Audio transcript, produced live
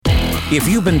If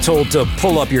you've been told to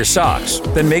pull up your socks,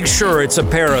 then make sure it's a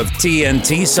pair of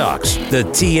TNT socks. The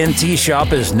TNT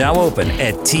shop is now open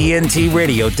at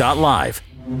tntradio.live.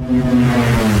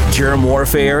 Germ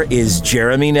warfare is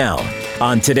Jeremy Nell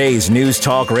on today's News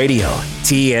Talk Radio,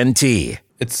 TNT.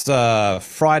 It's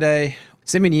Friday.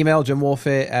 Send me an email,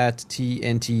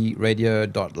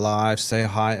 germwarfare@tntradio.live. Say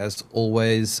hi as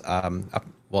always. For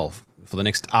the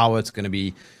next hour, it's going to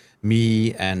be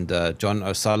me and John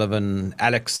O'Sullivan,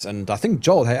 Alex, and I think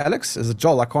Joel. Hey, Alex, is it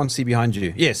Joel? I can't see behind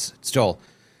you. Yes, it's Joel.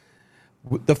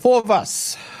 The four of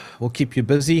us will keep you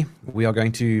busy. We are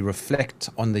going to reflect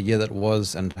on the year that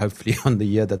was and hopefully on the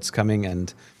year that's coming.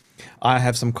 And I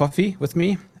have some coffee with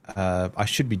me. I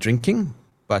should be drinking,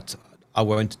 but I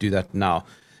won't do that now.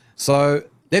 So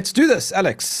let's do this,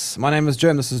 Alex. My name is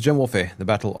Jerm. This is Germ Warfare, the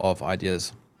battle of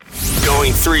ideas.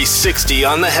 Going 360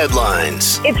 on the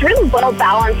headlines. It's really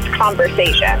well-balanced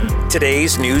conversation.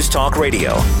 Today's News Talk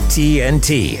Radio,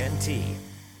 TNT.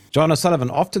 John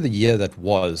O'Sullivan, after the year that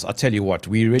was, I tell you what,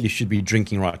 we really should be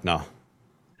drinking right now.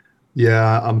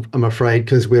 Yeah, I'm afraid,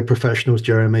 because we're professionals,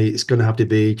 Jeremy. It's going to have to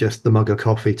be just the mug of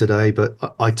coffee today, but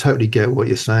I totally get what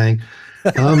you're saying.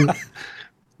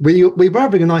 We were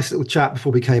having a nice little chat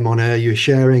before we came on air. You were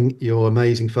sharing your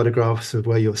amazing photographs of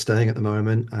where you're staying at the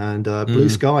moment, and blue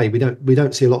sky. We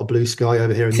don't see a lot of blue sky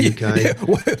over here in the UK.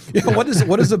 What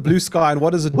is a blue sky, and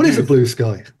what is it? What is a blue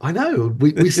sky? I know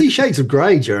we see shades of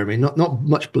grey, Jeremy. Not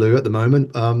much blue at the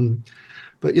moment.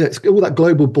 But yeah, it's all that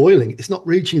global boiling. It's not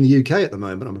reaching the UK at the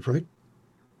moment, I'm afraid.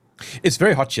 It's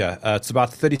very hot here. It's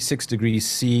about 36 degrees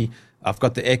C. I've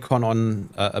got the aircon on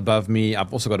above me.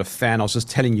 I've also got a fan. I was just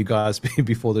telling you guys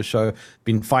before the show,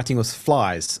 been fighting with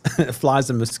flies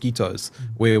and mosquitoes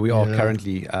where we are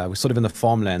currently. We're sort of in the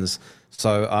farmlands.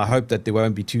 So I hope that there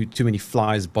won't be too many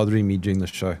flies bothering me during the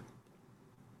show.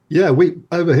 Yeah, we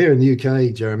over here in the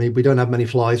UK, Jeremy, we don't have many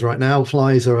flies right now.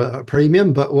 Flies are a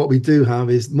premium, but what we do have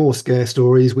is more scare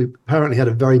stories. We apparently had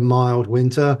a very mild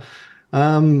winter.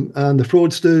 And the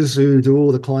fraudsters who do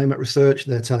all the climate research,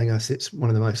 they're telling us it's one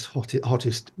of the most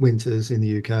hottest winters in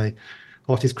the UK,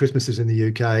 hottest Christmases in the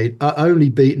UK, only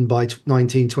beaten by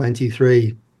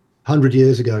 1923, 100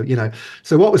 years ago,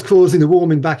 So what was causing the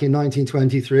warming back in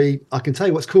 1923? I can tell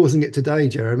you what's causing it today,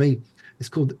 Jeremy. It's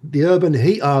called the urban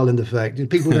heat island effect. And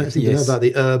people don't seem to know about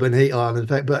the urban heat island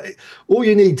effect, but all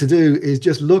you need to do is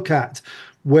just look at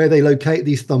where they locate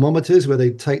these thermometers, where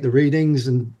they take the readings.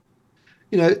 And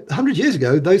 100 years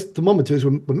ago, those thermometers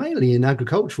were mainly in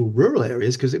agricultural, rural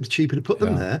areas because it was cheaper to put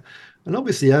them there. And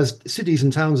obviously, as cities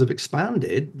and towns have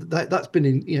expanded, that's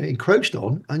been encroached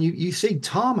on, and you see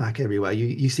tarmac everywhere.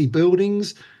 You see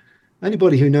buildings.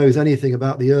 Anybody who knows anything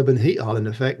about the urban heat island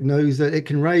effect knows that it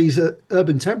can raise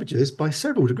urban temperatures by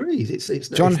several degrees.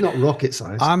 John, it's not rocket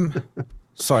science. I'm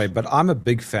sorry, but I'm a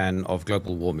big fan of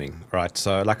global warming, right?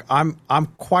 So, I'm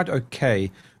quite okay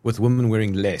with women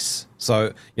wearing less.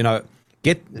 So,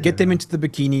 Get them into the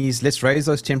bikinis. Let's raise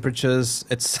those temperatures.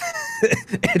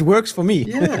 It works for me.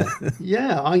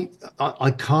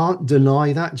 I can't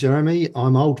deny that, Jeremy.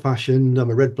 I'm old-fashioned. I'm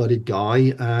a red-blooded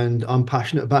guy, and I'm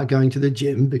passionate about going to the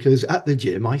gym because at the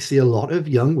gym I see a lot of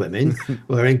young women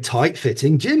wearing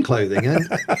tight-fitting gym clothing, and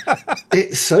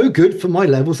it's so good for my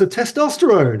levels of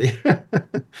testosterone.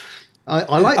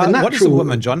 I like the natural. What is a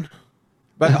woman, John?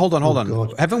 But hold on.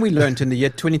 God. Haven't we learned in the year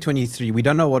 2023 we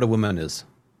don't know what a woman is?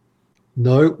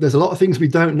 No, there's a lot of things we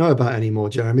don't know about anymore,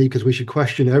 Jeremy, because we should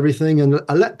question everything and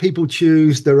let people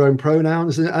choose their own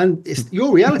pronouns. And it's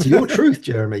your reality, your truth,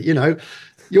 Jeremy,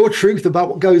 your truth about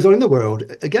what goes on in the world.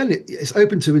 Again, it's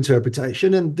open to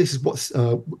interpretation. And this is what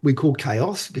we call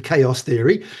chaos, the chaos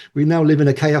theory. We now live in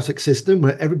a chaotic system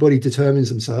where everybody determines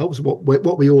themselves what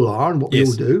we all are and what we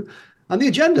all do, and the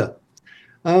agenda.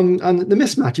 And the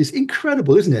mismatch is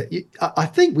incredible, isn't it? I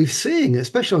think we're seeing,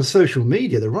 especially on social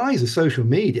media, the rise of social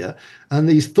media and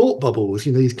these thought bubbles,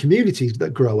 these communities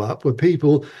that grow up where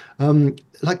people,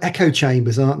 like echo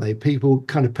chambers, aren't they? People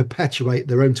kind of perpetuate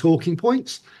their own talking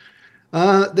points.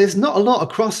 There's not a lot of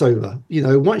crossover.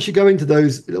 Once you go into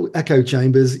those little echo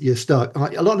chambers, you're stuck.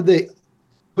 A lot of the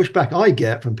pushback I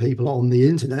get from people on the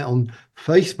internet, on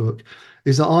Facebook,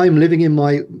 is that I'm living in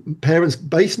my parents'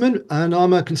 basement and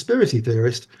I'm a conspiracy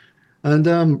theorist. And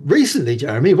recently,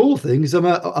 Jeremy, of all things, I'm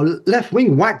a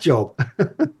left-wing whack job.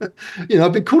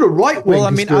 I've been called a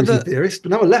right-wing conspiracy theorist, but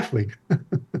now a left-wing.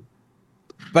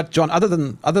 But John, other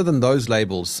than those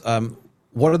labels,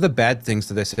 what are the bad things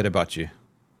that they said about you?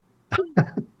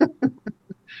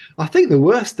 I think the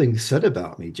worst thing said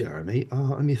about me, Jeremy,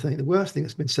 let me think, the worst thing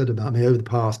that's been said about me over the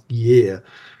past year,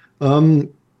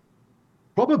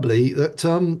 probably that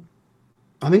I'm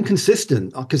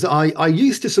inconsistent, because I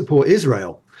used to support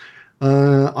Israel.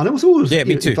 And I was always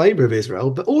me too. in favor of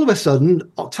Israel, but all of a sudden,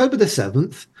 October the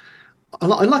 7th, and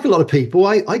like a lot of people,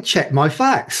 I checked my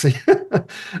facts.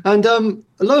 And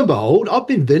lo and behold, I've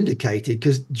been vindicated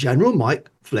because General Mike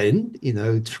Flynn,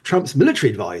 Trump's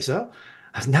military advisor,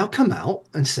 has now come out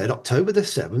and said October the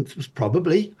 7th was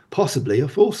possibly a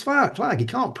false flag. He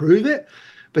can't prove it,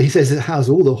 but he says it has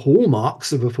all the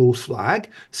hallmarks of a false flag.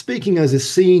 Speaking as a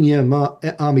senior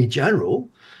army general,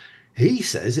 he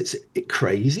says it's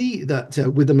crazy that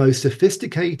with the most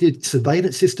sophisticated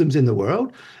surveillance systems in the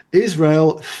world,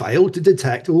 Israel failed to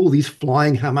detect all these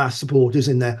flying Hamas supporters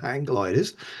in their hang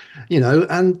gliders,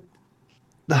 and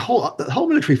the whole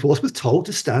military force was told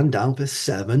to stand down for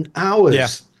 7 hours. Yeah.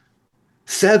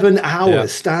 7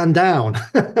 hours, stand down.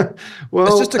 Well,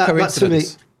 it's just a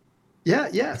coincidence.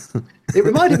 That to me, yeah. It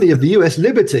reminded me of the U.S.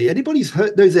 Liberty. Anybody's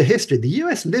knows the history. The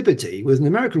U.S. Liberty was an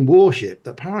American warship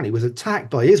that apparently was attacked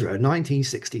by Israel in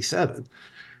 1967.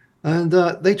 And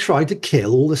they tried to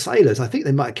kill all the sailors. I think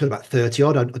they might have killed about 30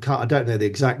 odd. I don't know the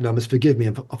exact numbers. Forgive me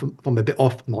if I'm a bit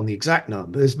off on the exact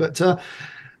numbers. But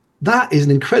that is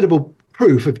an incredible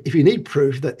proof, if you need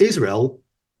proof, that Israel,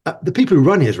 the people who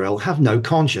run Israel, have no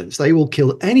conscience. They will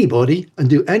kill anybody and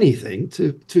do anything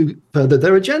to further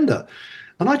their agenda.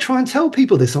 And I try and tell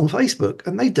people this on Facebook,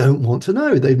 and they don't want to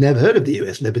know. They've never heard of the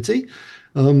U.S. Liberty.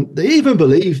 They even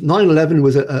believe 9/11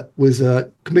 was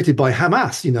committed by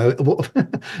Hamas.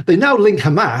 They now link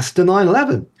Hamas to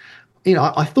 9/11.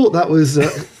 I thought that was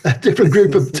a different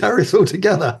group of terrorists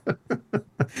altogether.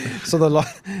 So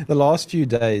the last few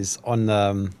days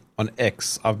on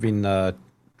X, I've been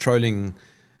trolling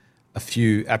a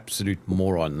few absolute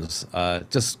morons,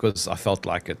 just because I felt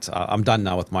like it. I'm done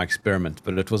now with my experiment,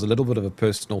 but it was a little bit of a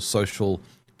personal, social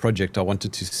project I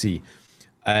wanted to see.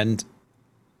 And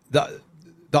the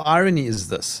irony is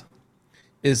this,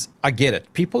 I get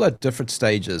it. People at different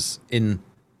stages in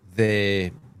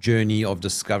their journey of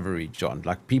discovery, John.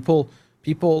 Like people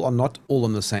are not all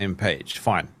on the same page.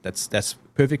 Fine, that's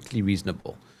perfectly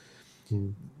reasonable.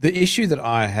 The issue that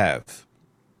I have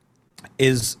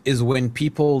is when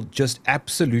people just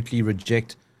absolutely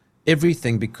reject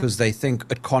everything because they think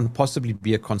it can't possibly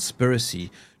be a conspiracy.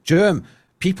 Jerm,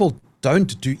 people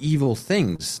don't do evil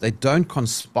things. They don't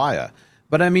conspire.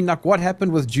 But I mean, like, what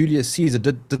happened with Julius Caesar?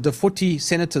 Did the 40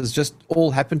 senators just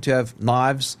all happen to have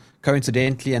knives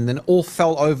coincidentally and then all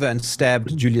fell over and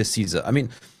stabbed Julius Caesar? I mean,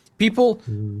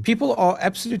 people are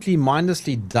absolutely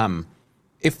mindlessly dumb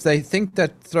if they think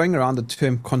that throwing around the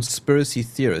term conspiracy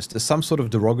theorist is some sort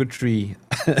of derogatory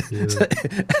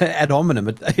ad hominem.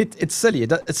 It's silly.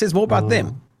 It says more about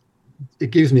them.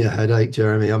 It gives me a headache,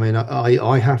 Jeremy. I mean,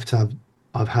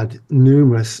 I've had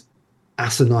numerous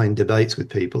asinine debates with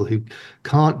people who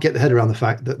can't get their head around the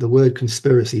fact that the word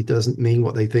conspiracy doesn't mean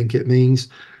what they think it means.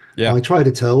 Yeah. I try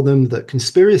to tell them that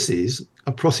conspiracies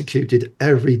are prosecuted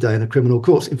every day in a criminal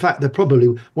court. In fact, they're probably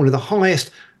one of the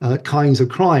highest kinds of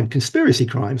crime, conspiracy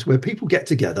crimes, where people get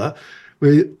together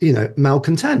with,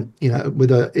 malcontent,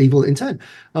 with an evil intent.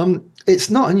 It's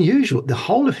not unusual. The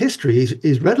whole of history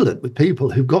is redolent with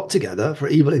people who got together for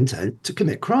evil intent to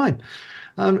commit crime.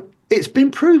 It's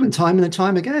been proven time and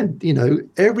time again.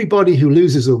 Everybody who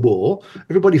loses a war,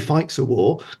 everybody fights a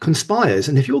war, conspires.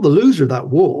 And if you're the loser of that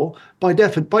war, by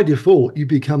default, you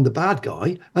become the bad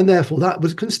guy. And therefore, that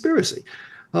was conspiracy.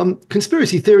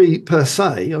 Conspiracy theory per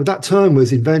se, that term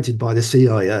was invented by the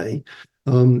CIA,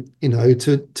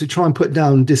 to try and put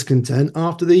down discontent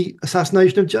after the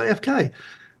assassination of JFK.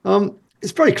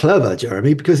 It's very clever,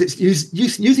 Jeremy, because it's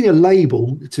using a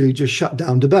label to just shut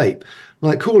down debate,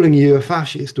 like calling you a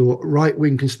fascist or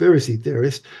right-wing conspiracy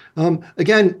theorist.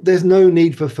 Again, there's no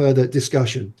need for further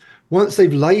discussion. Once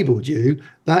they've labeled you,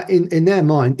 that in their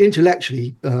mind,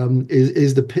 intellectually,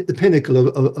 is the pinnacle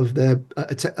of their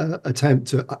attempt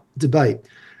to debate.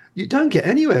 You don't get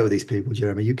anywhere with these people,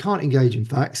 Jeremy. You can't engage in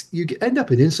facts. You end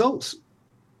up in insults.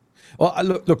 Well,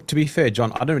 look. To be fair,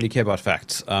 John, I don't really care about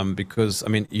facts because, I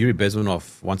mean, Yuri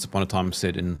Bezmenov once upon a time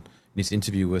said in his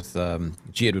interview with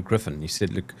G. Edward Griffin, he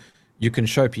said, look, you can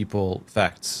show people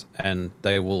facts and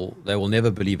they will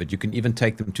never believe it. You can even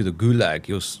take them to the gulag.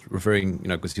 He was referring,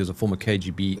 because he was a former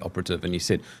KGB operative, and he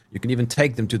said you can even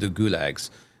take them to the gulags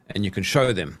and you can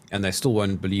show them and they still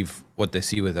won't believe what they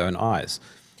see with their own eyes.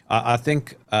 I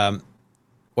think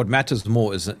what matters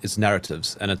more is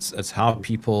narratives, and it's how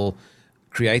people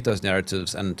create those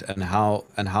narratives and how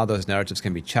those narratives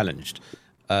can be challenged.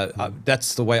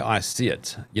 That's the way I see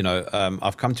it.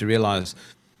 I've come to realize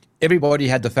everybody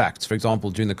had the facts. For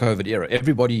example, during the COVID era,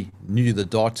 everybody knew the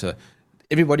data.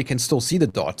 Everybody can still see the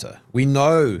data. We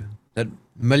know that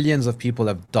millions of people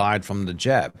have died from the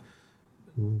jab.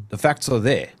 The facts are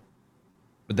there.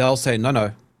 But they'll say,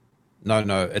 no,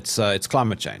 no, it's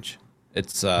climate change.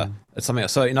 It's something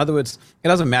else. So in other words, it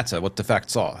doesn't matter what the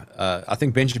facts are. I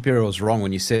think Ben Shapiro was wrong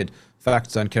when he said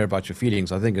facts don't care about your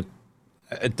feelings. I think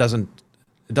it doesn't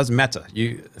matter.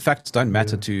 Facts don't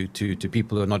matter to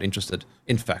people who are not interested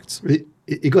in facts.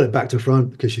 You got it back to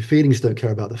front, because your feelings don't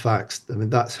care about the facts. I mean,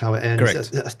 that's how it ends.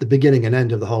 Correct. That's the beginning and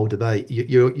end of the whole debate.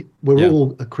 We're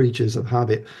all creatures of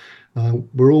habit.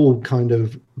 We're all kind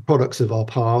of products of our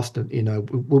past, and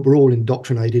we're all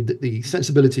indoctrinated. The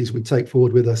sensibilities we take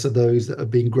forward with us are those that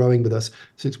have been growing with us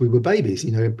since we were babies.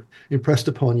 Impressed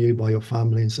upon you by your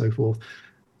family and so forth.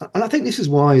 And I think this is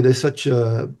why there's such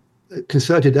a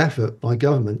concerted effort by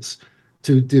governments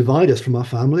to divide us from our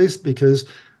families, because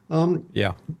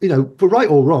for right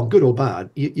or wrong, good or bad,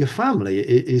 your family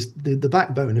is the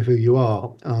backbone of who you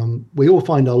are. We all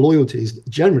find our loyalties,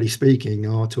 generally speaking,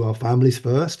 are to our families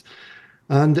first.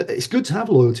 And it's good to have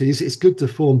loyalties. It's good to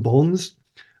form bonds.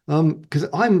 Because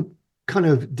I'm kind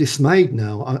of dismayed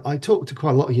now. I talk to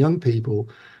quite a lot of young people,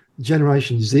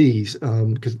 Generation Zs,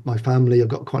 because my family, I've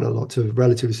got quite a lot of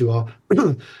relatives who are,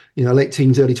 late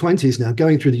teens, early 20s now,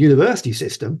 going through the university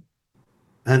system.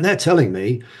 And they're telling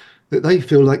me that they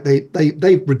feel like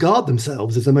they regard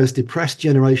themselves as the most depressed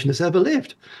generation that's ever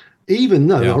lived, even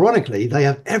though, ironically, they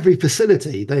have every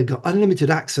facility. They've got unlimited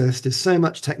access to so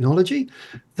much technology,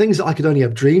 things that I could only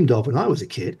have dreamed of when I was a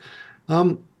kid.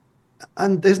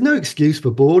 And there's no excuse for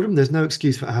boredom. There's no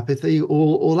excuse for apathy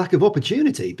or lack of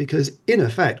opportunity, because, in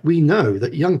effect, we know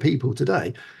that young people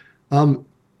today,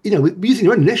 using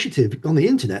their own initiative on the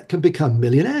internet, can become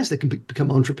millionaires. They can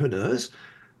become entrepreneurs.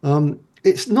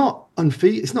 It's not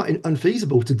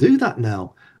unfeasible to do that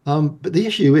now. But the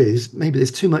issue is, maybe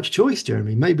there's too much choice,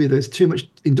 Jeremy. Maybe there's too much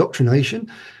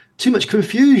indoctrination, too much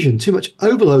confusion, too much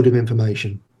overload of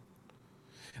information.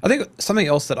 I think something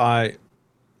else that I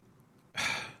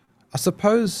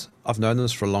suppose I've known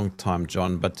this for a long time,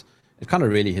 John, but it kind of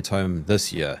really hit home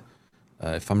this year.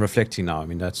 If I'm reflecting now, I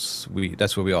mean, that's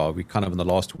where we are. We're kind of in the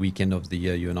last weekend of the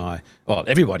year, you and I, well,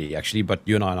 everybody actually, but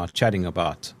you and I are chatting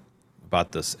about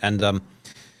this. And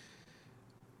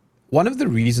one of the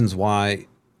reasons why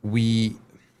we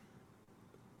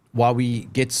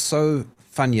get so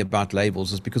funny about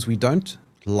labels is because we don't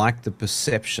like the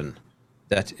perception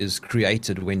that is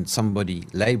created when somebody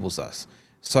labels us.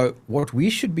 So what we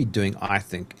should be doing, I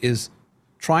think, is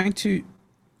trying to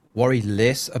worry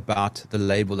less about the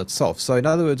label itself. So in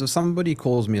other words, if somebody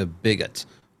calls me a bigot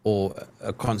or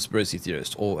a conspiracy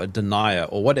theorist or a denier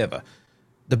or whatever,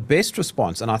 the best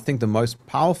response, and I think the most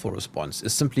powerful response,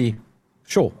 is simply,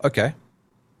 sure, okay,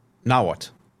 now what?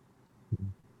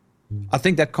 I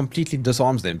think that completely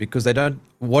disarms them, because they don't,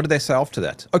 what do they say after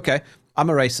that? Okay, I'm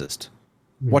a racist.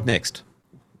 What next?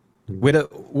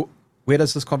 Where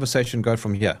does this conversation go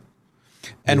from here?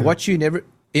 And what you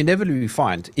inevitably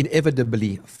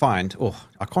find, oh,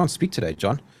 I can't speak today,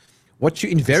 John. What you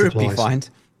invariably find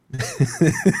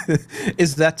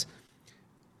is that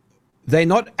they're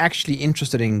not actually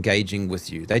interested in engaging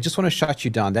with you. They just want to shut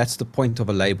you down. That's the point of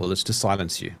a label, is to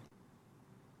silence you.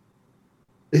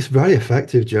 It's very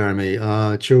effective, Jeremy.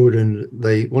 Children,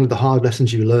 one of the hard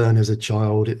lessons you learn as a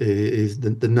child is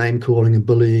the name calling and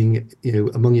bullying,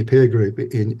 among your peer group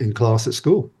in class at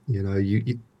school.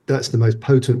 That's the most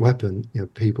potent weapon.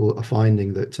 People are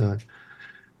finding that,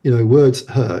 words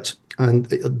hurt. And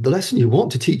the lesson you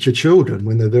want to teach your children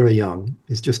when they're very young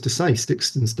is just to say,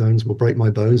 sticks and stones will break my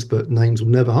bones, but names will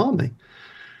never harm me.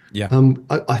 Yeah.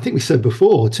 I think we said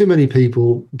before, too many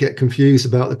people get confused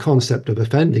about the concept of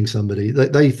offending somebody.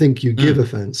 They think you give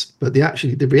offense, but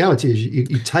the reality is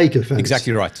you take offense.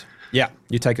 Exactly right. Yeah,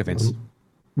 you take offense.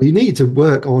 We need to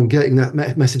work on getting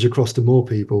that message across to more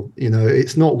people.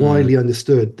 It's not widely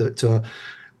understood that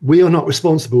we are not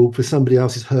responsible for somebody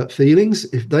else's hurt feelings.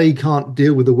 If they can't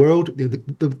deal with the world,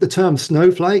 the term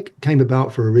snowflake came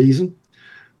about for a reason.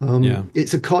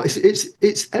 It's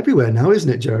everywhere now,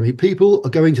 isn't it, Jeremy? People are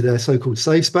going to their so-called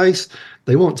safe space.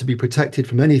 They want to be protected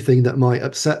from anything that might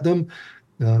upset them.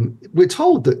 We're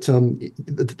told that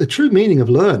the true meaning of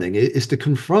learning is to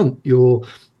confront your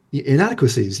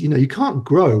inadequacies. You can't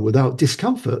grow without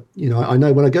discomfort. I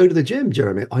know when I go to the gym,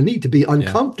 Jeremy, I need to be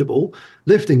uncomfortable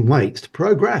lifting weights to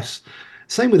progress.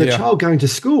 Same with a child going to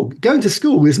school. Going to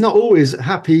school is not always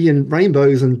happy and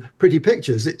rainbows and pretty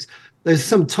pictures. There's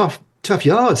some tough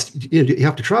yards you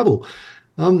have to travel,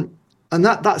 and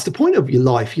that's the point of your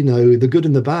life. The good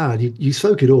and the bad. You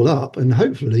soak it all up, and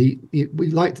hopefully,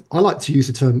 I like to use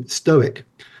the term stoic.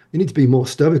 You need to be more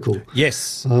stoical.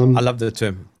 Yes, I love the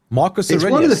term. Marcus Aurelius.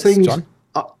 It's one of the things. John?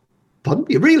 Pardon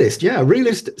me, realist. Yeah,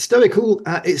 realist, stoical.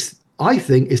 I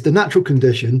think it's the natural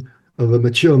condition of a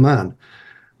mature man.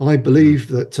 I believe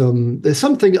that there's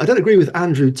something, I don't agree with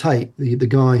Andrew Tate, the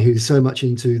guy who's so much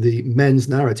into the men's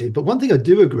narrative, but one thing I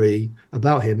do agree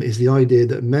about him is the idea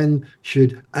that men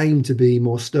should aim to be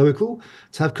more stoical,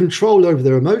 to have control over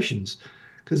their emotions,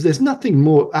 because there's nothing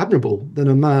more admirable than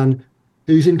a man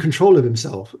who's in control of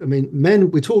himself. I mean,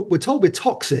 men, we're told we're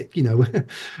toxic,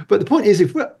 but the point is,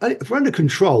 if we're under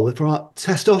control, if our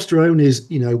testosterone is,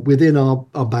 within our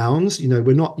bounds,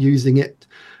 we're not using it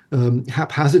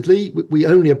haphazardly. We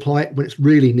only apply it when it's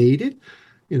really needed.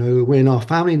 When our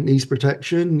family needs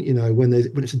protection. When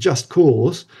it's a just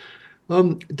cause.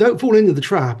 Don't fall into the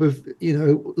trap of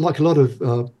like a lot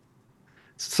of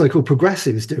so-called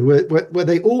progressives do, where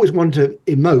they always want to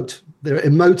emote. They're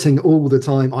emoting all the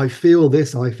time. I feel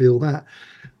this. I feel that.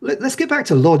 Let's get back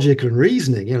to logic and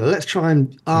reasoning. Let's try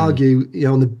and argue.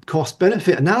 On the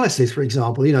cost-benefit analysis, for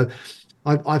example.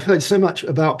 I've heard so much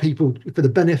about people for the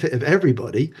benefit of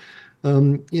everybody.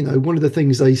 One of the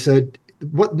things they said,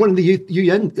 one of the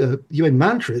UN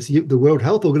mantras, the World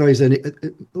Health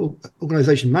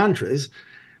Organization mantras,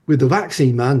 with the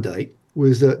vaccine mandate,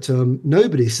 was that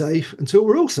nobody's safe until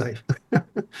we're all safe.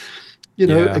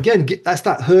 Again, that's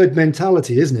that herd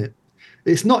mentality, isn't it?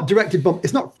 It's not directed,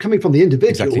 it's not coming from the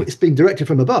individual. Exactly. It's being directed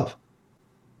from above.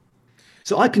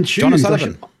 So I can choose. John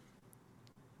O'Sullivan.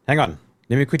 Hang on.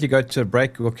 Let me quickly go to a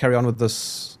break. We'll carry on with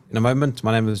this in a moment.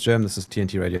 My name is Jerm. This is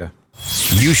TNT Radio.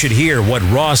 You should hear what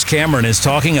Ross Cameron is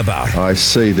talking about. I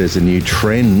see there's a new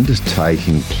trend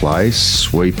taking place,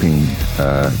 sweeping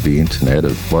the internet,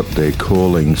 of what they're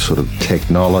calling sort of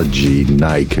technology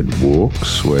naked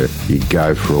walks, where you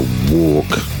go for a walk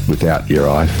without your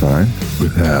iPhone,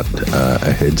 without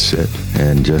a headset,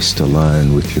 and just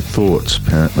alone with your thoughts.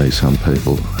 Apparently some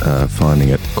people are finding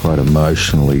it quite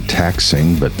emotionally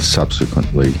taxing, but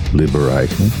subsequently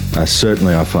liberating.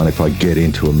 Certainly I find if I get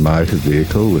into a motor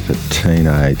vehicle with a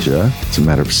teenager, it's a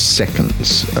matter of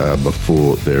seconds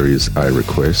before there is a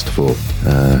request for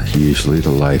usually the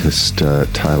latest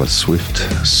Taylor Swift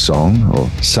song or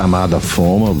some other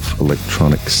form of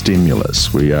electronic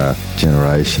stimulus. We are a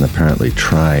generation apparently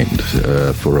trained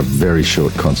for a very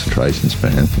short concentration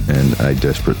span and a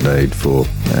desperate need for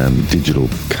digital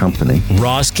company.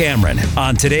 Ross Cameron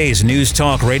on today's News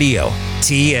Talk Radio,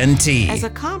 TNT. As a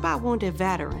combat wounded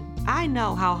veteran, I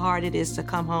know how hard it is to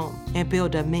come home and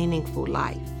build a meaningful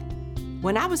life.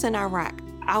 When I was in Iraq,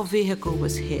 our vehicle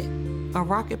was hit. A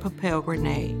rocket-propelled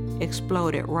grenade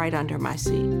exploded right under my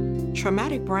seat.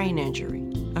 Traumatic brain injury,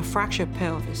 a fractured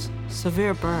pelvis,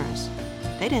 severe burns.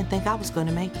 They didn't think I was going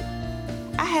to make it.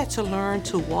 I had to learn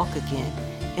to walk again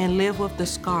and live with the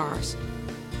scars,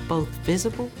 both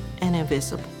visible and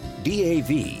invisible.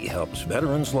 DAV helps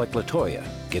veterans like LaToya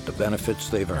get the benefits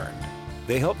they've earned.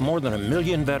 They help more than 1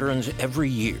 million veterans every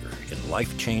year in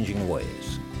life-changing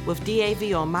ways. With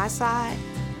DAV on my side,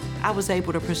 I was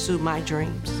able to pursue my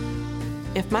dreams.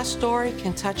 If my story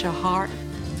can touch a heart,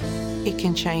 it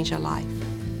can change a life.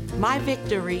 My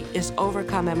victory is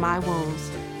overcoming my wounds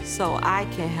so I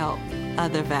can help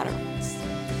other veterans.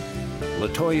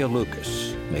 LaToya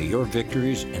Lucas, may your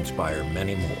victories inspire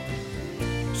many more.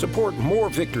 Support more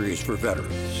victories for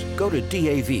veterans. Go to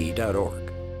DAV.org.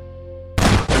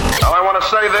 Now I want to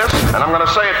say this, and I'm going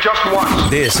to say it just once.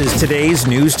 This is today's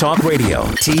News Talk Radio,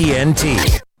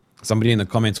 TNT. Somebody in the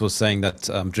comments was saying that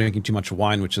I'm drinking too much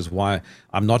wine, which is why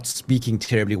I'm not speaking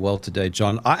terribly well today,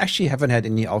 John. I actually haven't had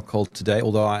any alcohol today,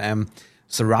 although I am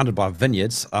surrounded by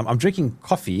vineyards. I'm drinking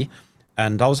coffee,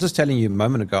 and I was just telling you a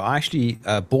moment ago, I actually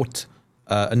bought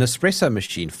an espresso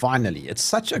machine, finally. It's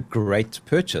such a great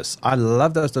purchase. I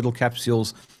love those little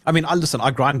capsules. I mean, I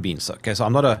grind beans, okay, so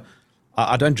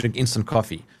I don't drink instant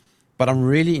coffee. But I'm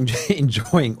really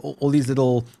enjoying all these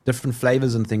little different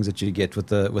flavors and things that you get with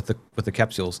the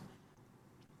capsules.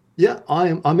 Yeah,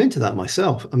 I'm into that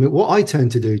myself. I mean, what I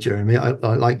tend to do, Jeremy, I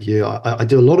like you, I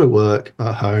do a lot of work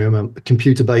at home,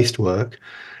 computer-based work,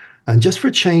 and just for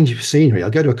a change of scenery,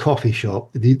 I go to a coffee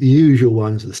shop, the usual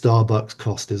ones, the Starbucks,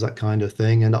 Costas, that kind of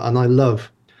thing, and I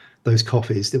love those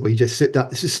coffees where you just sit down.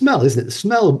 It's the smell, isn't it? The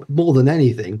smell more than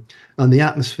anything, and the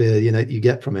atmosphere you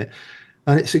get from it.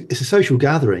 And it's a social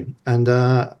gathering, and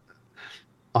I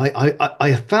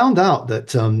found out that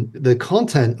the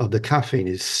content of the caffeine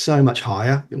is so much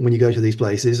higher when you go to these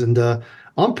places, and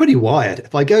I'm pretty wired.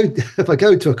 If I go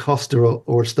to a Costa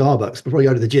or a Starbucks before I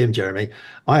go to the gym, Jeremy,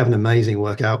 I have an amazing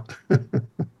workout.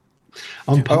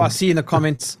 I see in the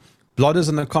comments, Blodders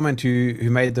in the comment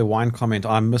who made the wine comment.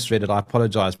 I misread it. I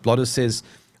apologize. Blodders says,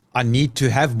 I need to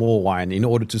have more wine in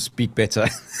order to speak better.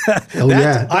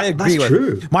 I agree that's with.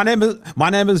 True. My name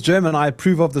is Jerm, and I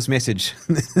approve of this message.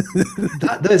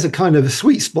 There's a kind of a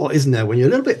sweet spot, isn't there, when you're a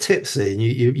little bit tipsy and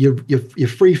you're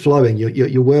free flowing,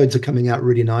 your words are coming out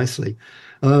really nicely.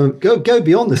 Go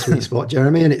beyond the sweet spot,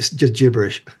 Jeremy, and it's just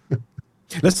gibberish.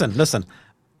 Listen.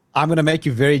 I'm going to make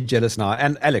you very jealous now.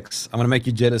 And Alex, I'm going to make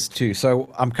you jealous too.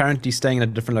 So I'm currently staying in a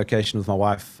different location with my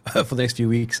wife for the next few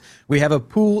weeks. We have a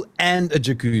pool and a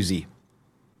jacuzzi.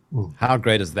 Ooh. How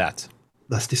great is that?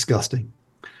 That's disgusting.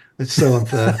 It's so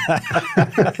unfair.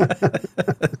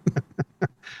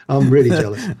 I'm really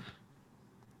jealous.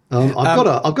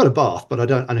 I've got a bath, but I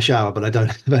don't, and a shower, but I don't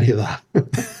have any of that.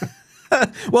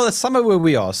 Well, it's summer where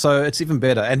we are, so it's even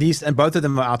better. And both of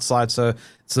them are outside, so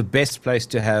it's the best place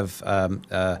to have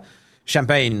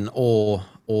champagne or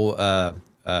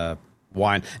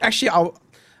wine. Actually,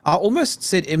 I almost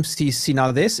said MCC.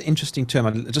 Now, there's an interesting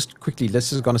term. Just quickly,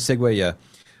 this is going to segue here.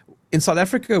 In South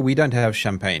Africa, we don't have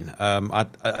champagne.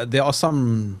 There are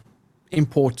some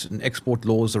import and export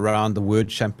laws around the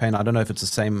word champagne. I don't know if it's the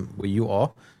same where you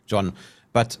are, John,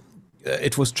 but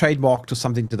it was trademarked or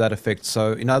something to that effect.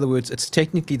 So in other words, it's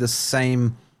technically the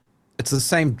same. It's the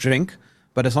same drink,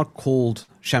 but it's not called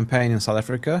champagne in South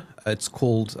Africa. It's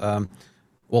called,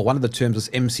 one of the terms is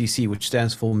MCC, which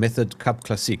stands for Method Cup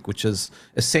Classique, which is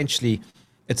essentially,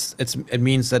 it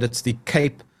means that it's the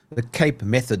Cape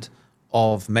method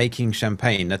of making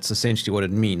champagne. That's essentially what it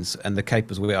means. And the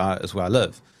Cape is where I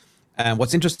live. And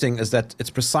what's interesting is that it's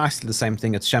precisely the same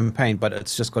thing. It's champagne, but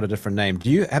it's just got a different name.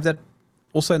 Do you have that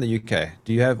also in the UK?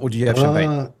 Do you have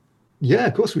champagne? Yeah,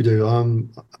 of course we do.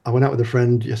 I went out with a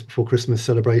friend just before Christmas,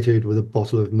 celebrated with a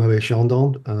bottle of Moet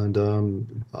Chandon,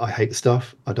 and I hate the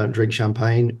stuff. I don't drink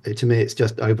champagne. To me, it's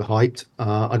just overhyped.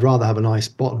 I'd rather have a nice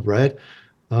bottle of red.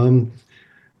 To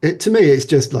me, it's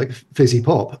just like fizzy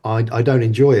pop. I don't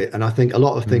enjoy it, and I think a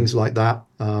lot of things like that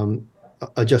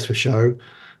are just for show.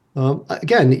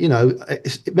 Again,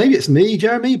 maybe it's me,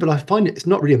 Jeremy, but I find it's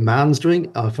not really a man's drink.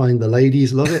 I find the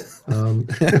ladies love it.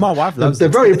 My wife loves They're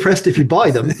very impressed if you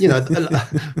buy them.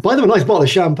 Buy them a nice bottle of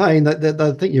champagne.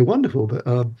 They'll think you're wonderful.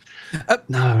 But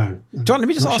no, John, let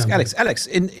me just ask champagne. Alex.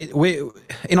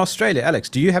 In Australia, Alex,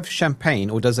 do you have champagne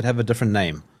or does it have a different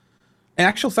name? In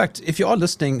actual fact, if you are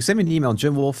listening, send me an email,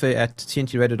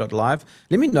 jermwarfare@tntradio.live.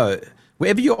 Let me know,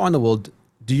 wherever you are in the world,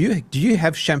 do you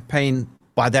have champagne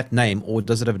by that name, or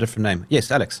does it have a different name?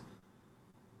 Yes, Alex.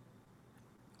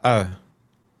 Oh,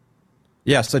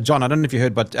 yeah. So, John, I don't know if you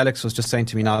heard, but Alex was just saying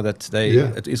to me now that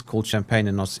it is called champagne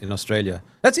in Australia.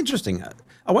 That's interesting.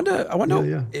 I wonder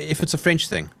if it's a French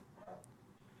thing.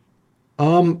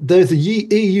 There's a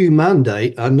EU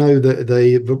mandate. I know that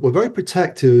they were very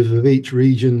protective of each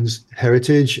region's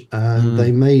heritage, and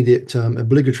they made it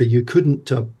obligatory. You couldn't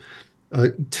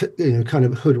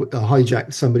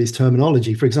hijack somebody's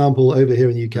terminology. For example, over here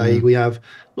in the UK, we have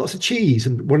lots of cheese,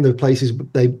 and one of the places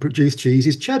they produce cheese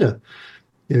is Cheddar.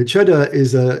 Cheddar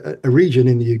is a region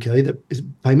in the UK that is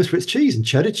famous for its cheese, and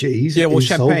Cheddar cheese. Yeah, well,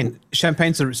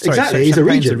 Champagne's a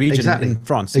region exactly. in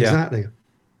France. Exactly.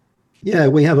 Yeah,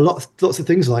 we have lots of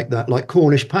things like that, like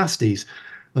Cornish pasties,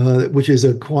 which is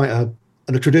quite a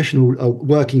traditional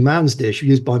working man's dish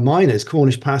used by miners.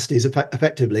 Cornish pasties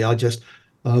effectively are just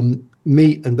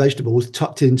meat and vegetables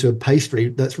tucked into a pastry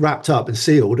that's wrapped up and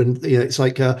sealed, and it's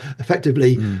like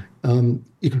effectively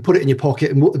you can put it in your pocket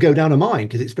and go down a mine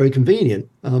because it's very convenient.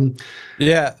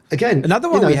 Again, another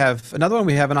one we have, and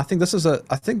I think this is a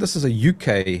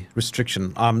UK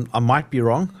restriction. I might be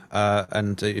wrong,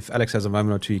 and if Alex has a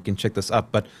moment or two, you can check this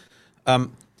up. But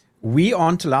we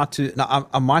aren't allowed to. Now,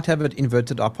 I might have it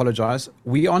inverted. I apologize.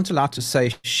 We aren't allowed to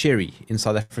say sherry in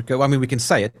South Africa. Well, I mean, we can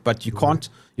say it, but you can't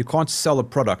sell a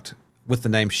product with the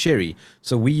name sherry.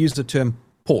 So we use the term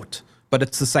port, but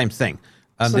it's the same thing.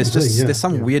 There's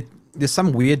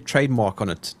some weird trademark on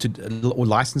it or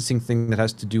licensing thing that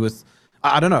has to do with.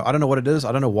 I don't know what it is.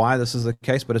 I don't know why this is the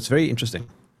case, but it's very interesting.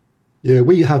 Yeah,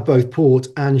 we have both port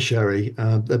and sherry.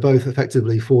 They're both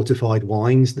effectively fortified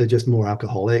wines. They're just more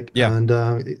alcoholic and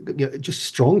just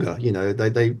stronger.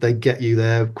 They get you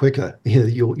there quicker.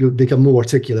 You'll become more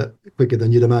articulate quicker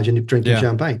than you'd imagine if drinking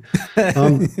champagne. But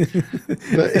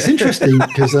it's interesting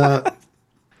because,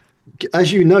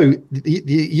 as you know,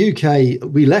 the UK,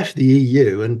 we left the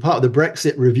EU, and part of the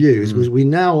Brexit reviews was we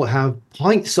now have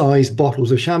pint-sized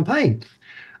bottles of champagne.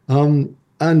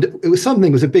 And it was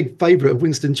a big favourite of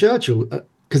Winston Churchill,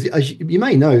 because as you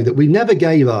may know, that we never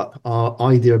gave up our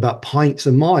idea about pints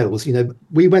and miles.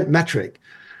 We went metric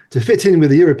to fit in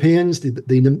with the Europeans,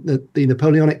 the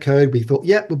Napoleonic Code. We thought,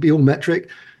 we'll be all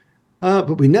metric,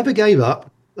 but we never gave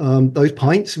up those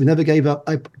pints. We never gave up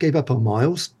our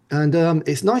miles. And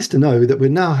it's nice to know that we're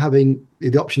now having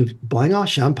the option of buying our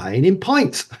champagne in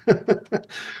pints.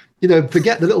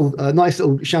 Forget the little nice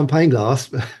little champagne glass.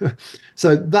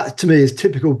 So that to me is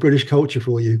typical British culture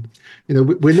for you.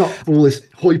 We're not for all this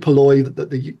hoi polloi that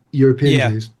the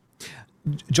Europeans use.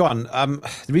 John,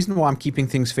 the reason why I'm keeping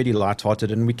things fairly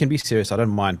lighthearted, and we can be serious, I don't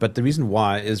mind, but the reason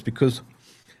why is because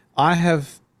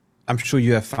I'm sure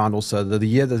you have found also that the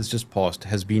year that's just passed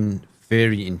has been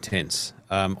very intense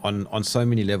on so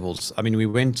many levels. I mean, we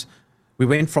went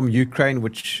from Ukraine,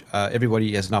 which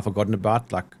everybody has now forgotten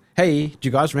about, like, hey, do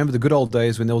you guys remember the good old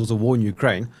days when there was a war in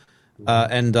Ukraine?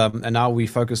 And now we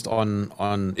focused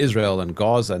on Israel and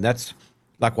Gaza, and that's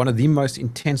like one of the most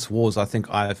intense wars I think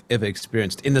I've ever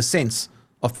experienced in the sense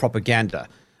of propaganda.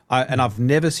 And I've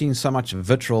never seen so much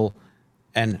vitriol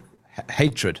and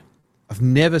hatred. I've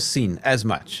never seen as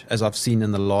much as I've seen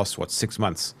in the last 6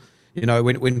 months.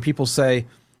 When people say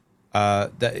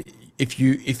that if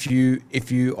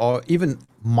you are even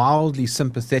mildly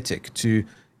sympathetic to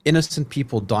innocent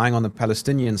people dying on the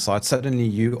Palestinian side, suddenly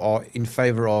you are in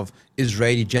favor of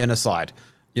Israeli genocide.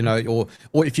 Or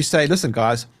if you say, listen,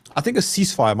 guys, I think a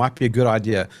ceasefire might be a good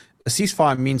idea. A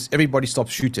ceasefire means everybody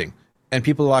stops shooting. And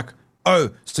people are like, oh,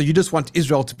 so you just want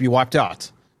Israel to be wiped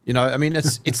out?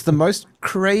 It's the most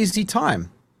crazy time.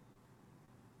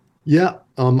 Yeah,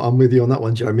 I'm with you on that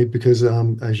one, Jeremy, because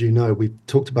as you know, we've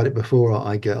talked about it before.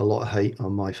 I get a lot of hate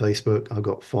on my Facebook. I've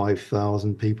got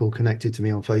 5,000 people connected to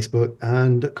me on Facebook,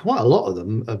 and quite a lot of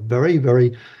them are very,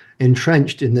 very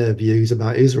entrenched in their views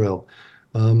about Israel.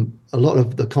 A lot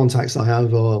of the contacts I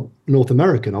have are North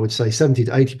American. I would say 70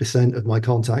 to 80% of my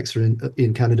contacts are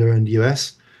in Canada and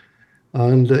US.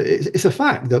 And it's a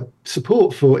fact that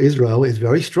support for Israel is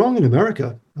very strong in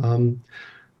America,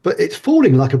 but it's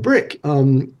falling like a brick.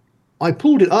 I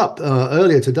pulled it up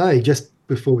earlier today, just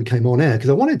before we came on air, because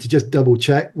I wanted to just double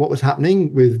check what was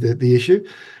happening with the issue.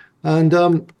 And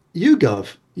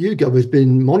YouGov has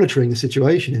been monitoring the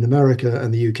situation in America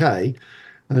and the UK.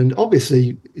 And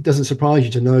obviously, it doesn't surprise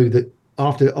you to know that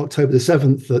after October the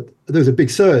 7th, that there was a big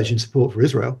surge in support for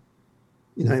Israel.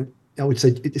 I would say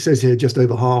it says here just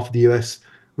over half of the US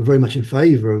were very much in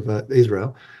favor of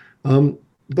Israel.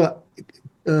 But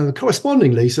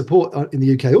correspondingly, support in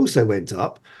the UK also went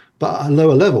up, but at a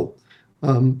lower level.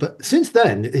 But since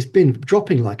then, it's been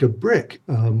dropping like a brick.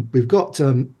 We've got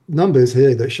numbers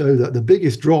here that show that the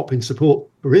biggest drop in support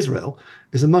for Israel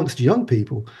is amongst young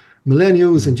people.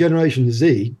 Millennials and Generation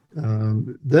Z,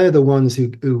 they're the ones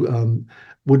who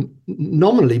would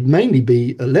nominally mainly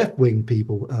be left-wing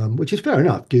people, which is fair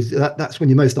enough, because that's when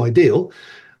you're most ideal.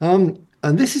 And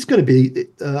this is going to be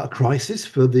a crisis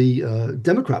for the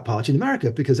Democrat Party in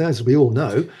America, because as we all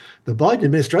know, the Biden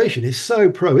administration is so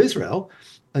pro-Israel,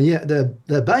 and yet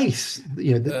their base,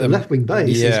 the left-wing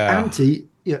base is anti,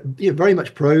 very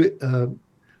much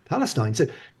pro-Palestine. So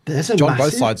there's a John, massive...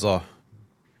 both sides are.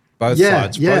 Both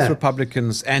sides, both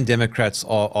Republicans and Democrats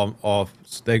are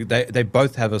they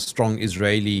both have a strong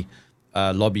Israeli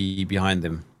lobby behind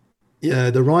them. Yeah,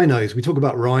 the rhinos. We talk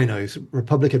about rhinos,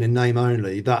 Republican in name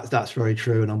only. That's very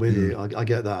true, and I'm with you. I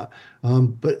get that.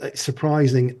 But it's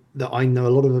surprising that I know a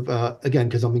lot of, again,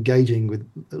 because I'm engaging with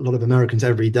a lot of Americans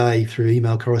every day through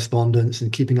email correspondence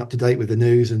and keeping up to date with the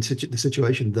news and the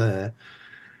situation there.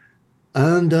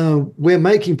 And we're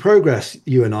making progress,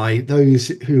 you and I, those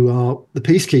who are the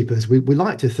peacekeepers. We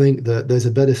like to think that there's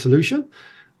a better solution.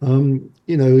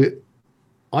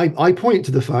 I point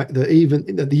to the fact that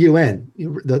even the UN,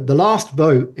 the last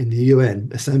vote in the UN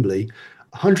Assembly,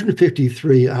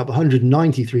 153 out of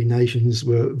 193 nations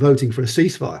were voting for a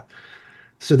ceasefire.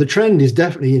 So the trend is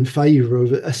definitely in favor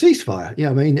of a ceasefire. Yeah,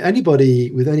 I mean, anybody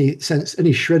with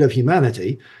any shred of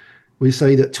humanity, we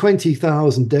say that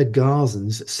 20,000 dead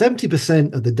Gazans,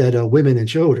 70% of the dead are women and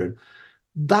children.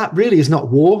 That really is not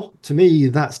war. To me,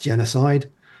 that's genocide.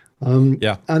 And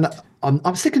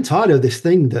I'm sick and tired of this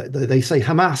thing that they say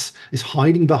Hamas is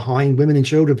hiding behind women and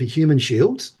children for human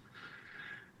shields.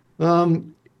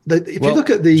 If you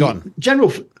look at the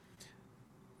general...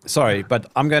 Sorry,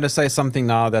 but I'm going to say something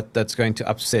now that's going to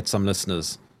upset some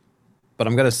listeners. But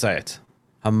I'm going to say it.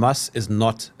 Hamas is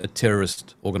not a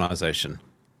terrorist organization.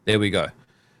 There we go.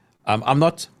 I'm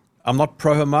not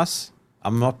pro-Hamas.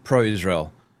 I'm not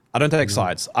pro-Israel. I don't take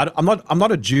sides. I'm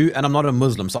not a Jew and I'm not a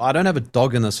Muslim, so I don't have a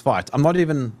dog in this fight. I'm not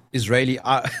even Israeli.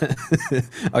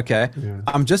 Okay. Yeah.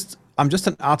 I'm just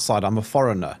an outsider. I'm a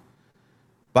foreigner.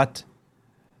 But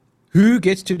who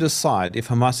gets to decide if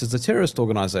Hamas is a terrorist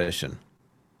organization?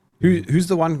 Who's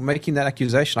the one making that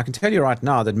accusation? I can tell you right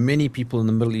now that many people in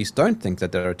the Middle East don't think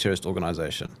that they're a terrorist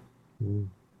organization.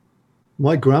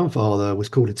 My grandfather was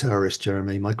called a terrorist,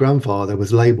 Jeremy. My grandfather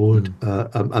was labelled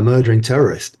a murdering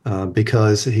terrorist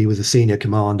because he was a senior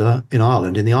commander in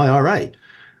Ireland in the IRA.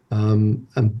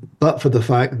 But for the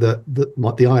fact that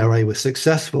the IRA was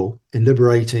successful in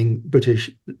liberating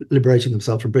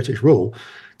themselves from British rule,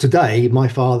 today my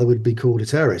father would be called a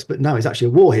terrorist. But now he's actually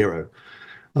a war hero.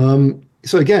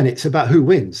 So again, it's about who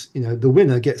wins. The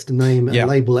winner gets to name and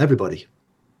label everybody.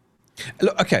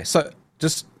 Look, okay, so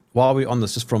just while we're on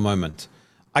this, just for a moment,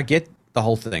 I get the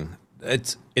whole thing.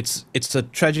 It's a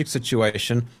tragic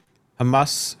situation.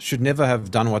 Hamas should never have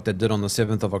done what they did on the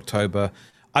 7th of October.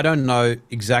 I don't know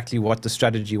exactly what the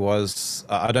strategy was.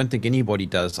 I don't think anybody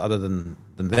does other than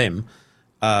them,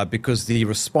 because the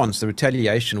response, the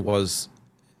retaliation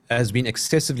has been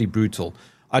excessively brutal.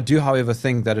 I do, however,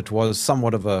 think that it was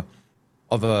somewhat of a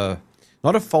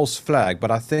not a false flag,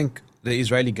 but I think the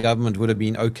Israeli government would have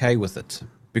been okay with it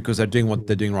because they're doing what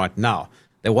they're doing right now.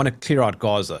 They want to clear out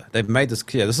Gaza. They've made this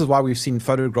clear. This is why we've seen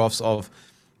photographs of,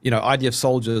 IDF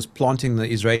soldiers planting the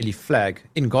Israeli flag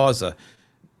in Gaza.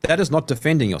 That is not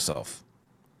defending yourself.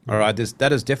 All right,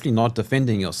 that is definitely not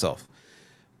defending yourself.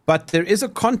 But there is a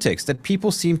context that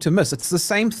people seem to miss. It's the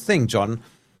same thing, John.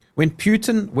 When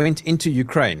Putin went into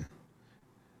Ukraine,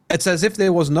 it's as if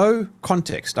there was no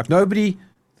context. Like nobody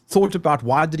thought about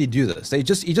why did he do this. He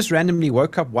just randomly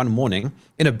woke up one morning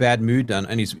in a bad mood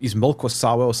and his milk was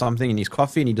sour or something in his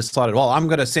coffee, and he decided, well, I'm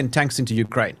going to send tanks into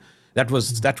Ukraine. That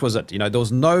was it. There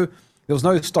was no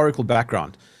historical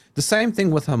background. The same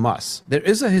thing with Hamas. There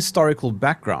is a historical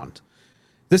background.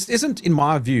 This isn't, in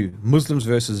my view, Muslims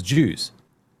versus Jews.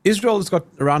 Israel has got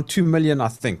around 2 million, I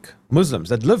think, Muslims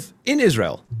that live in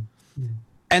Israel.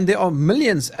 And there are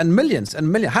millions and millions and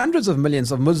millions, hundreds of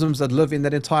millions of Muslims that live in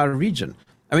that entire region.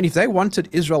 I mean, if they wanted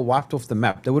Israel wiped off the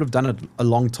map, they would have done it a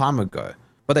long time ago,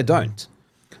 but they don't.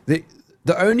 The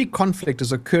only conflict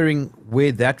is occurring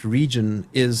where that region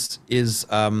is what's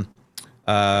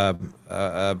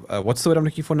the word I'm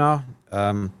looking for now?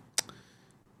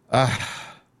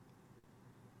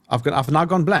 I've now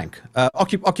gone blank.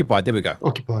 Occupied. There we go.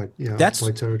 Occupied. Yeah.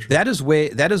 Occupied territory. That is where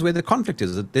the conflict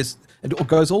is. It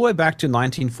goes all the way back to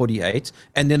 1948,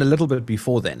 and then a little bit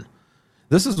before then.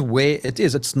 This is where it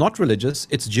is. It's not religious.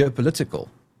 It's geopolitical.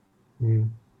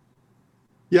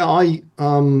 Yeah, I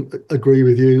agree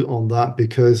with you on that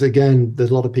because, again,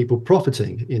 there's a lot of people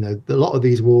profiting. A lot of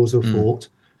these wars are fought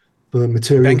for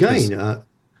material gain.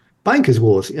 Bankers'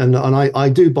 wars. And I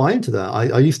do buy into that.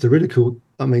 I used to ridicule,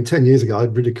 10 years ago,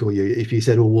 I'd ridicule you if you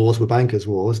said all wars were bankers'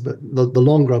 wars. But the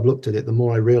longer I've looked at it, the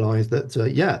more I realize that,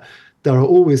 there are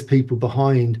always people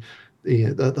behind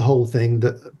the whole thing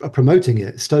that are promoting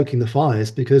it, stoking the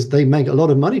fires, because they make a lot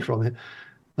of money from it.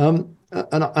 And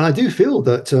I do feel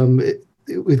that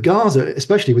with Gaza,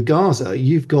 especially with Gaza,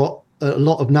 you've got a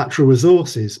lot of natural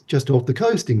resources just off the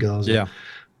coast in Gaza. Yeah.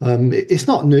 It's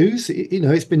not news.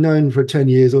 It's been known for 10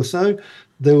 years or so.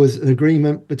 There was an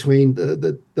agreement between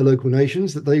the local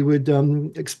nations that they would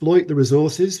exploit the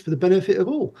resources for the benefit of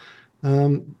all.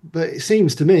 But it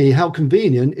seems to me how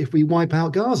convenient if we wipe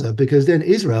out Gaza, because then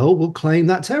Israel will claim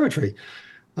that territory.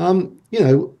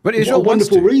 But Israel wants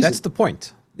to. Reason. That's the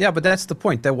point. Yeah, but that's the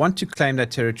point. They want to claim that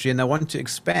territory and they want to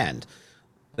expand.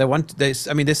 That's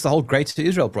the whole Greater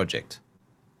Israel project.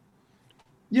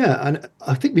 Yeah, and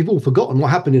I think we've all forgotten what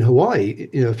happened in Hawaii,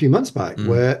 a few months back,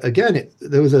 where again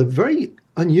there was a very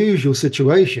unusual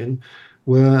situation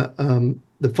where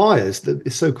the fires, the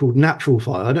so-called natural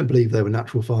fire, I don't believe they were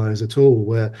natural fires at all,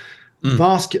 where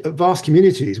vast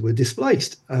communities were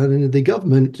displaced, and the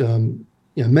government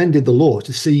amended the law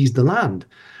to seize the land.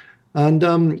 And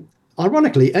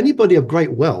ironically, anybody of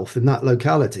great wealth in that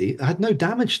locality had no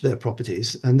damage to their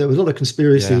properties, and there was a lot of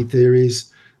conspiracy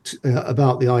theories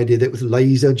about the idea that it was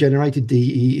laser-generated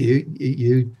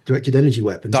DEU, directed energy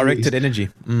weapons. Directed energy.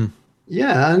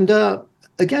 Yeah, and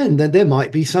again, there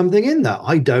might be something in that.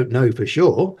 I don't know for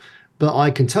sure, but I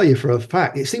can tell you for a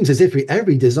fact, it seems as if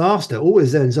every disaster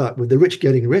always ends up with the rich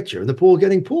getting richer and the poor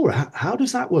getting poorer. How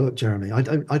does that work, Jeremy? I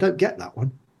don't get that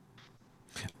one.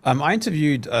 I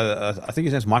interviewed, I think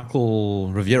his name's Michael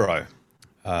Riviero,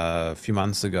 a few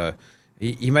months ago.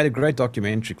 He made a great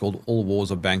documentary called All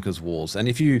Wars Are Bankers' Wars. And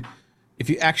if you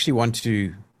actually want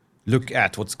to look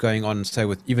at what's going on, say,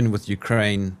 even with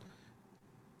Ukraine,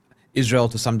 Israel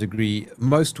to some degree,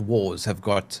 most wars have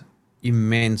got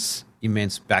immense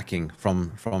backing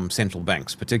from central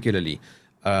banks, particularly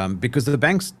because the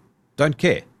banks don't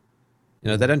care.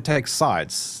 They don't take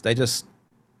sides. They just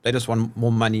want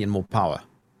more money and more power.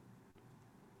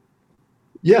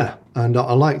 Yeah, and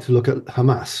I like to look at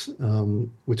Hamas.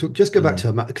 Just go back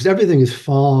to Hamas, because everything is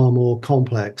far more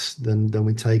complex than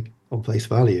we take on face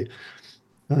value.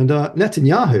 And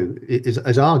Netanyahu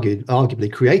has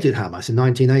arguably created Hamas in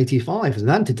 1985 as an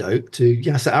antidote to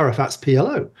Yasser Arafat's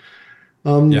PLO.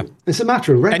 It's a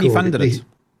matter of record. And he funded it.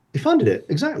 He funded it,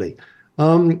 exactly.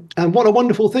 And what a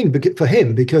wonderful thing for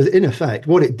him, because in effect,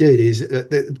 what it did is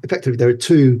effectively there are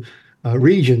two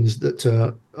regions that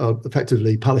are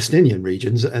effectively Palestinian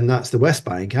regions, and that's the West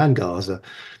Bank and Gaza.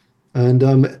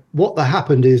 And what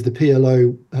happened is the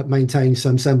PLO maintained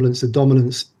some semblance of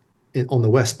dominance on the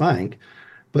West Bank,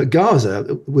 but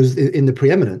Gaza was in the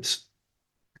preeminence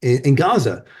in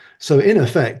Gaza. So in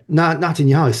effect,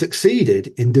 Netanyahu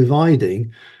succeeded in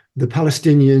dividing the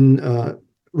Palestinian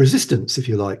resistance, if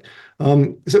you like.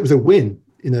 So it was a win,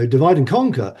 divide and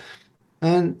conquer.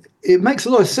 And it makes a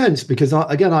lot of sense because,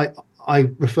 I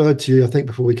referred to you, I think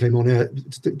before we came on air,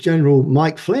 General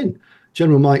Mike Flynn,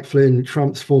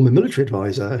 Trump's former military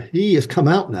advisor. He has come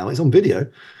out now. It's on video.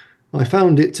 I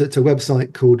found it at a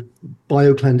website called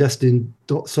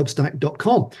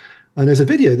bioclandestine.substack.com. And there's a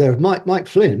video there of Mike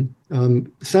Flynn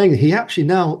saying that he actually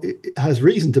now has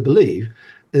reason to believe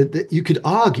that you could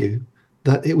argue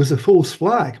that it was a false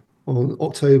flag on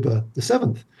October the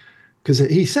 7th. Because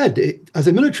he said, as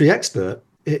a military expert,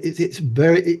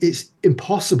 it's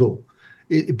impossible,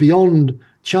 beyond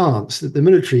chance, that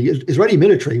the Israeli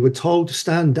military were told to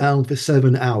stand down for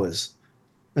 7 hours.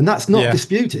 And that's not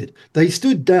disputed. They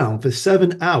stood down for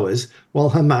 7 hours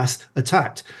while Hamas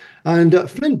attacked. And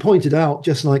Flynn pointed out,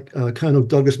 just like Colonel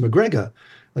Douglas Macgregor,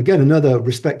 again, another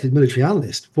respected military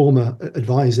analyst, former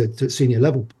advisor to senior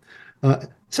level,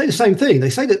 say the same thing. They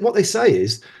say that what they say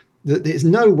is that there's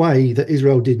no way that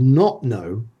Israel did not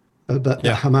know that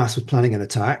Hamas was planning an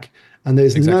attack. And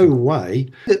there's no way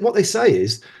that what they say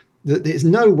is that there's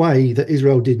no way that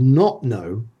Israel did not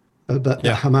know that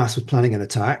Hamas was planning an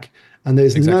attack. And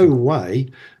there's no way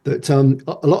that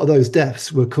a lot of those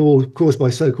deaths were caused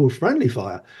by so-called friendly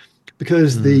fire,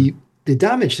 because the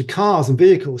damage to cars and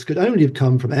vehicles could only have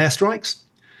come from airstrikes.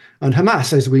 And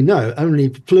Hamas, as we know, only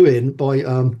flew in by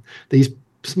these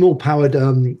small-powered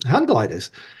hand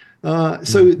gliders.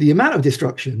 So the amount of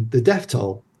destruction, the death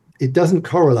toll, it doesn't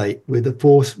correlate with the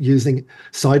force using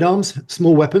sidearms,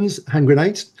 small weapons, hand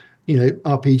grenades,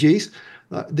 RPGs.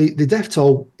 The death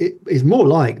toll is more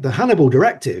like the Hannibal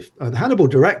Directive. The Hannibal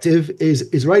Directive is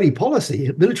Israeli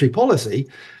policy, military policy,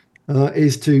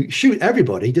 is to shoot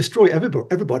everybody, destroy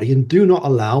everybody, and do not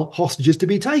allow hostages to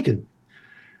be taken.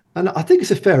 And I think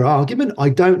it's a fair argument. I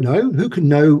don't know. Who can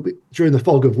know during the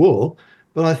fog of war?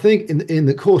 But I think in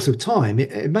the course of time,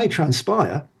 it may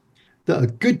transpire that a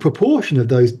good proportion of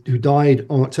those who died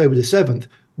on October the 7th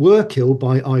were killed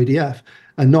by IDF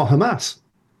and not Hamas.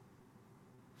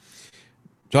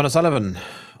 John O'Sullivan,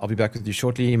 I'll be back with you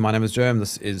shortly. My name is Jerm.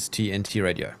 This is TNT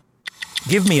Radio.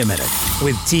 Give me a minute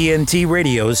with TNT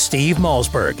Radio's Steve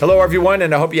Malsberg. Hello, everyone,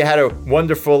 and I hope you had a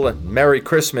wonderful and Merry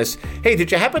Christmas. Hey,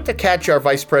 did you happen to catch our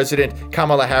Vice President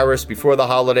Kamala Harris before the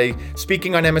holiday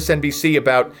speaking on MSNBC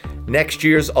about next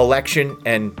year's election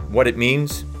and what it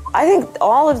means? I think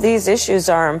all of these issues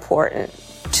are important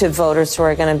to voters who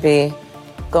are going to be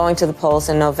going to the polls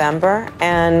in November,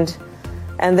 and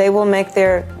they will make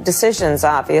their decisions,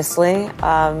 obviously.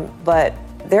 But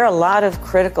there are a lot of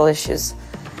critical issues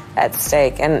at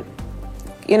stake. And,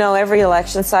 every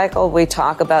election cycle we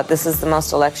talk about this is the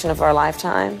most election of our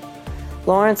lifetime.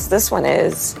 Lawrence, this one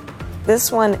is.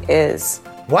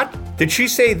 What? Did she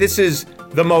say this is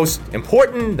the most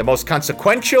important, the most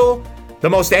consequential, the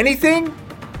most anything?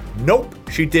 Nope,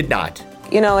 she did not.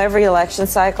 Every election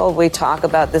cycle we talk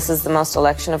about this is the most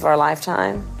election of our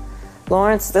lifetime.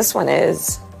 Lawrence, this one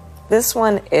is.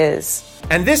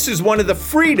 And this is one of the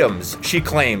freedoms, she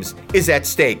claims, is at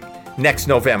stake next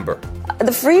November.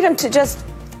 The freedom to just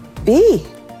be.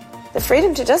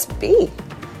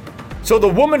 So the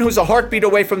woman who's a heartbeat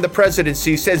away from the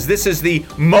presidency says this is the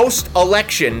most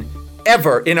election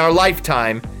ever in our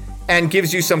lifetime and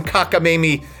gives you some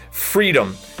cockamamie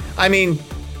freedom. I mean,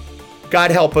 God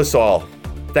help us all.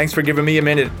 Thanks for giving me a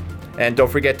minute. And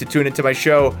don't forget to tune into my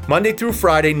show Monday through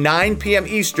Friday, 9 p.m.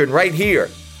 Eastern, right here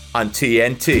on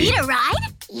TNT. Need a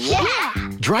ride? Yeah!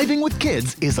 Driving with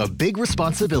kids is a big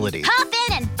responsibility. Hop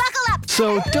in and buckle up!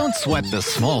 So don't sweat the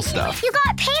small stuff. You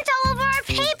got paint all over our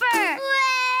paper!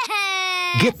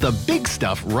 Get the big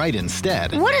stuff right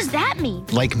instead. What does that mean?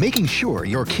 Like making sure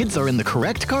your kids are in the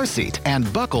correct car seat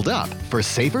and buckled up for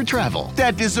safer travel.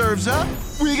 That deserves a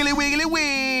wiggly wiggly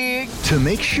wig. To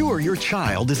make sure your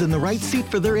child is in the right seat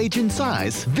for their age and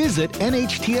size, visit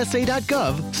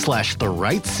nhtsa.gov/the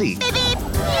right seat. Beep, beep.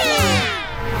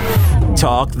 Yeah!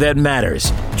 Talk that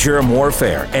matters. Germ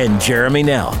Warfare and Jeremy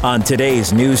Nell on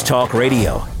today's News Talk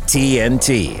Radio,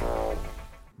 TNT.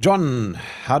 John,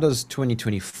 how does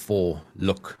 2024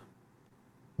 look?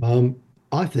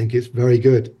 I think it's very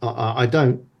good. I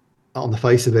don't, on the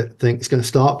face of it, think it's going to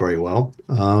start very well.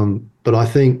 But I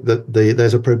think that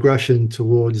there's a progression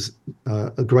towards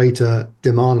a greater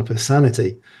demand for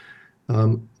sanity.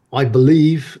 I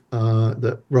believe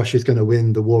that Russia is going to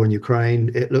win the war in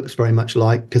Ukraine. It looks very much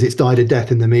like, because it's died a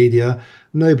death in the media.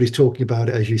 Nobody's talking about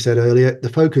it, as you said earlier. The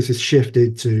focus has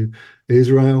shifted to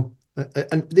Israel.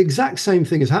 And the exact same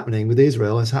thing is happening with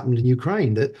Israel as happened in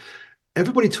Ukraine, that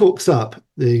everybody talks up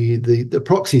the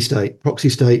proxy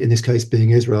state in this case being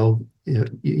Israel,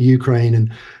 Ukraine,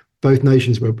 and both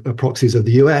nations were proxies of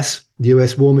the US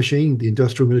war machine, the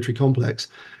industrial military complex.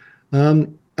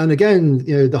 And again,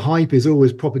 the hype is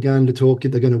always propaganda talk.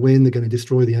 They're going to win. They're going to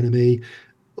destroy the enemy.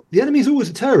 The enemy is always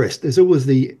a terrorist. There's always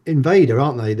the invader,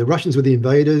 aren't they? The Russians were the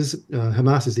invaders.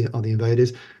 Hamas are the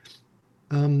invaders.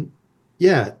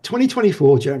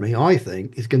 2024, Jeremy, I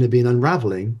think, is going to be an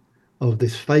unraveling of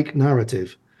this fake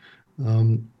narrative.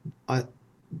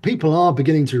 People are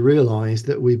beginning to realize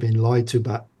that we've been lied to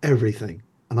about everything.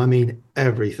 And I mean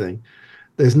everything.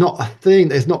 There's not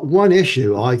one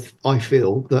issue I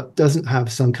feel that doesn't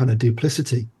have some kind of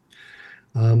duplicity.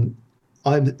 We're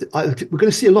going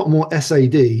to see a lot more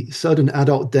SAD, sudden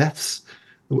adult deaths.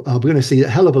 We're going to see a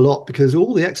hell of a lot because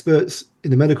all the experts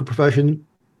in the medical profession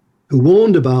who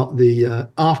warned about the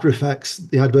after effects,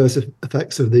 the adverse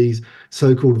effects of these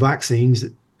so-called vaccines,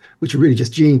 which are really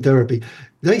just gene therapy,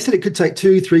 they said it could take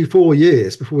 2, 3, 4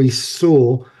 years before we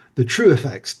saw the true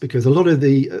effects, because a lot of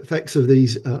the effects of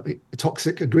these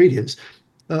toxic ingredients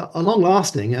are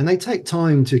long-lasting and they take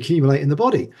time to accumulate in the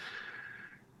body.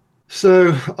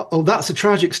 So that's a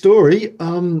tragic story.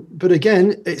 But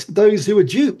again, it's those who are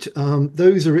duped,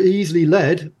 those who are easily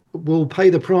led will pay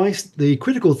the price. The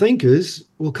critical thinkers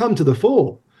will come to the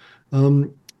fore.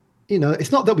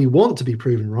 It's not that we want to be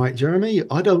proven right, Jeremy.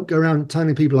 I don't go around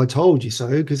telling people I told you so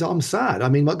because I'm sad. I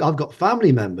mean, I've got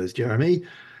family members, Jeremy,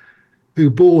 who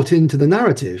bought into the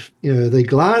narrative. They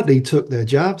gladly took their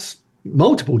jabs,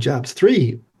 multiple jabs,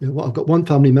 3. I've got one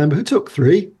family member who took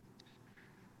 3,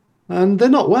 and they're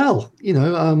not well.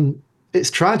 It's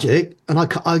tragic, and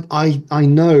I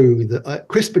know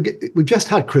that we've just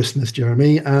had Christmas,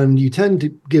 Jeremy, and you tend to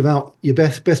give out your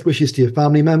best wishes to your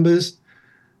family members,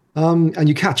 and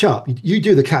you catch up. You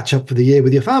do the catch up for the year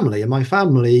with your family, and my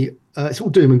family, it's all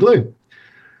doom and gloom.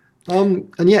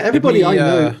 And yeah, everybody I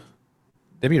know.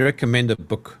 Let me recommend a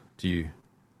book to you,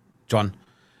 John.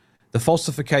 The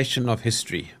Falsification of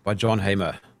History by John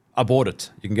Hamer. I bought it.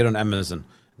 You can get it on Amazon.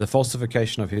 The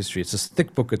Falsification of History. It's a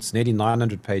thick book. It's nearly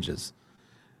 900 pages.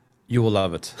 You will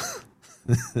love it.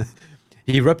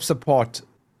 He rips apart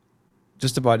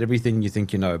just about everything you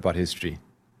think you know about history.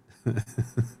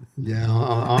 Yeah,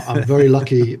 I'm very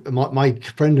lucky. My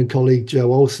friend and colleague,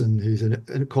 Joe Olson, who's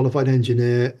a qualified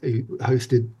engineer who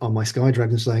hosted on my Sky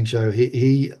Dragon Slaying show,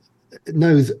 he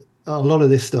knows a lot of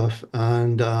this stuff.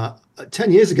 And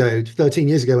 13 years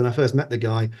ago, when I first met the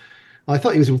guy, I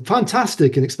thought he was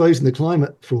fantastic in exposing the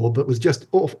climate fraud, but was just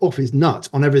off his nut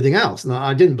on everything else. And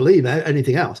I didn't believe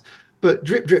anything else. But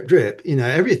drip, drip, drip,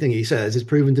 everything he says is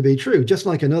proven to be true. Just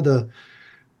like another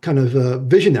kind of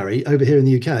visionary over here in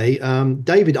the UK,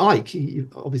 David Icke.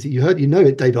 Obviously, you know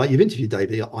David Icke. You've interviewed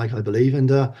David Icke, I believe. And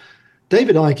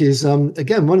David Icke is,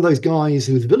 again, one of those guys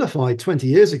who was vilified 20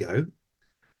 years ago,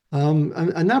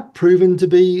 and now proven to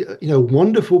be, a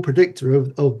wonderful predictor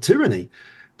of tyranny.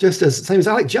 Just as same as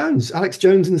Alex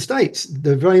Jones in the States.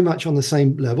 They're very much on the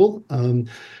same level.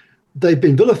 They've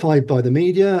been vilified by the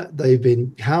media. They've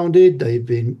been hounded. They've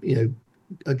been,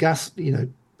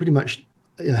 pretty much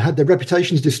had their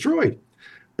reputations destroyed.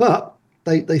 But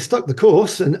they stuck the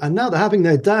course, and now they're having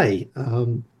their day.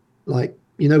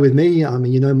 With me, I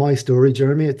mean, my story,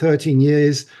 Jeremy. At 13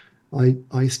 years,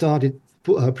 I started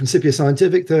Principia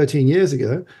Scientific 13 years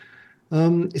ago.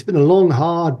 It's been a long,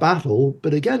 hard battle,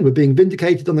 but again, we're being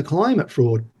vindicated on the climate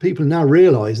fraud. People are now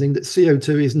realizing that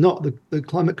CO2 is not the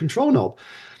climate control knob.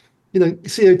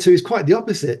 CO2 is quite the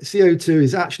opposite. CO2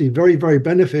 is actually very, very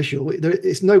beneficial.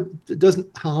 It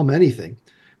doesn't harm anything.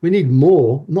 We need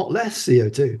more, not less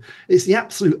CO2. It's the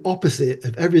absolute opposite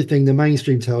of everything the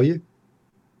mainstream tell you.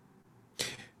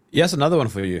 Yes, another one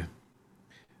for you.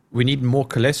 We need more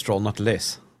cholesterol, not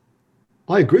less.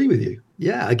 I agree with you.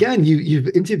 Yeah, again, you've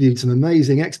interviewed some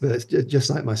amazing experts, just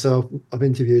like myself. I've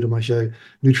interviewed on my show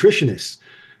nutritionists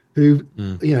who,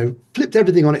 flipped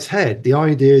everything on its head. The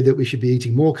idea that we should be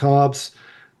eating more carbs,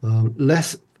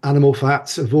 less animal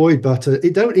fats, avoid butter,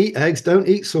 don't eat eggs, don't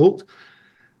eat salt.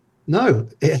 No,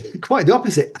 quite the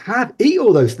opposite. Eat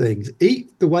all those things.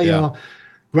 Eat the way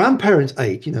grandparents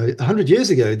ate, 100 years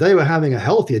ago, they were having a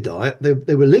healthier diet.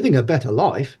 They were living a better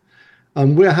life.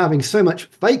 And we're having so much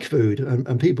fake food,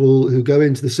 and people who go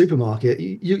into the supermarket,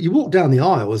 you walk down the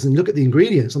aisles and look at the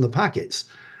ingredients on the packets.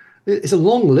 It's a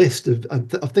long list of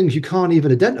things you can't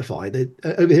even identify.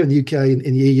 Over here in the UK, in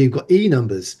the EU, you've got E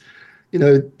numbers.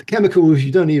 The chemicals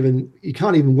you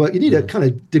can't even work. You need a kind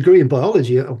of degree in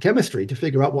biology or chemistry to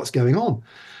figure out what's going on.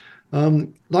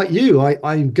 Like you,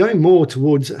 I'm going more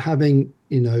towards having,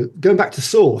 going back to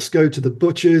source, go to the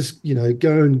butchers,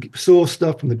 go and source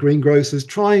stuff from the greengrocers,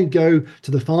 try and go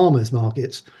to the farmers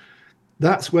markets.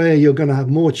 That's where you're going to have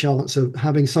more chance of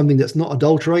having something that's not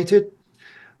adulterated.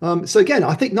 So again,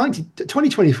 I think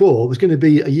 2024 was going to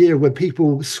be a year where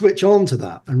people switch on to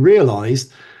that and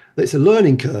realize that it's a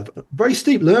learning curve, a very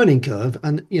steep learning curve.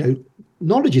 And,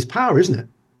 knowledge is power, isn't it?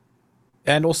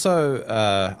 And also,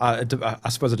 I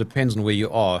suppose it depends on where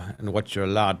you are and what you're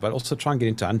allowed, but also try and get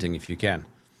into hunting if you can.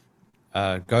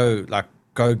 Go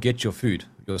get your food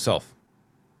yourself.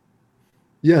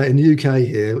 Yeah, in the UK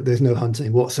here, there's no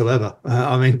hunting whatsoever.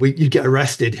 You get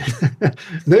arrested.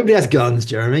 Nobody has guns,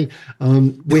 Jeremy.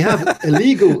 We have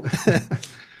illegal.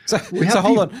 So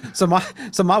hold on.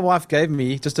 So my wife gave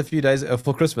me just a few days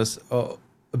for Christmas a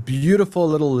beautiful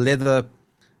little leather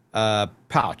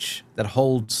pouch that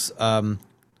holds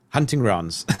hunting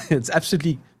rounds. It's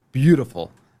absolutely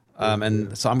beautiful,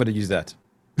 and so I'm going to use that.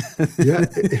 Yeah,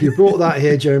 if you brought that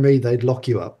here, Jeremy, they'd lock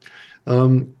you up.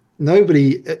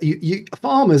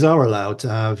 Farmers are allowed to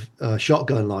have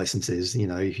shotgun licenses.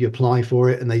 If you apply for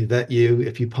it and they vet you,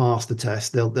 if you pass the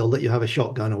test, they'll let you have a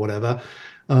shotgun or whatever.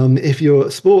 If you're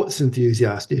a sports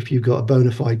enthusiast, if you've got a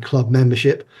bona fide club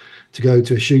membership to go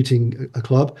to a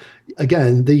club,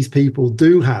 again, these people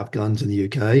do have guns in the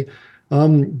UK,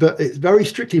 but it's very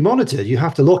strictly monitored. You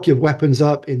have to lock your weapons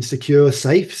up in secure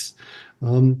safes.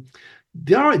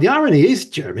 The irony is,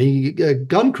 Jeremy,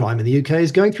 gun crime in the UK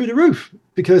is going through the roof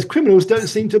because criminals don't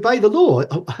seem to obey the law.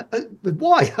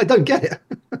 Why? I don't get it.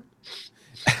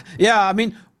 Yeah, I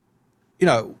mean,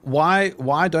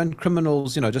 why don't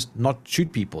criminals, just not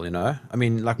shoot people? Yeah,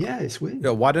 it's weird.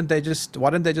 Why don't they just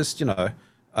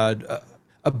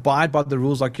abide by the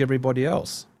rules like everybody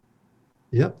else?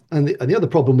 Yeah, and the other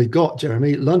problem we've got,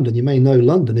 Jeremy, London, you may know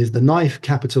London is the knife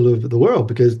capital of the world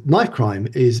because knife crime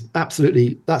is that's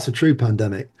a true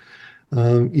pandemic.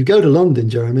 You go to London,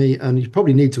 Jeremy, and you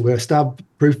probably need to wear a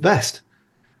stab-proof vest.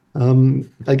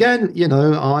 Again,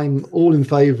 I'm all in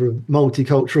favour of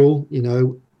multicultural,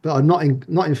 but I'm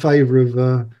not in favour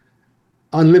of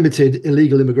unlimited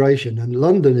illegal immigration. And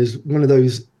London is one of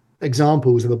those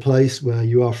examples of a place where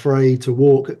you are afraid to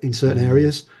walk in certain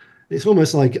areas. It's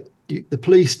almost like the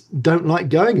police don't like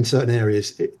going in certain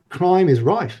areas. Crime is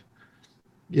rife.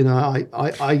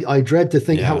 I dread to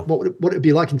think what it'd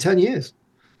be like in 10 years.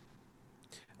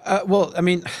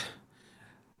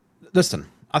 Listen,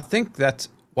 I think that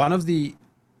one of the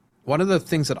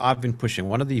things that I've been pushing,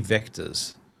 one of the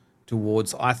vectors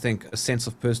towards, I think, a sense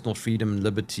of personal freedom,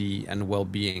 liberty, and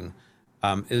well-being,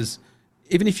 is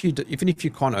even if you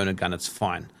can't own a gun, it's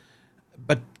fine,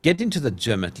 but get into the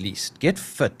gym at least, get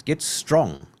fit, get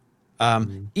strong,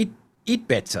 eat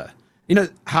better.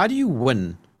 How do you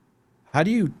win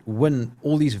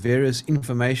all these various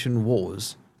information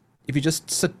wars if you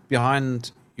just sit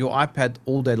behind your iPad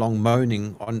all day long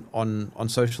moaning on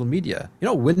social media?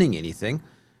 You're not winning anything.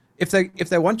 If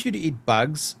they want you to eat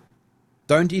bugs,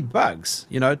 don't eat bugs.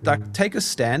 Take a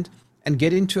stand and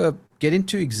get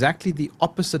into exactly the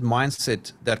opposite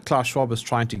mindset that Klaus Schwab is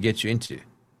trying to get you into.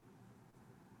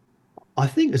 I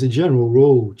think as a general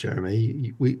rule,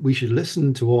 Jeremy, we should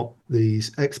listen to what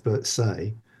these experts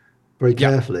say very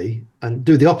carefully and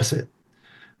do the opposite.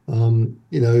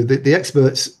 The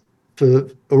experts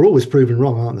are always proven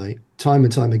wrong, aren't they? Time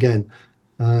and time again.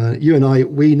 You and I,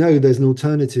 we know there's an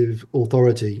alternative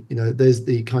authority. There's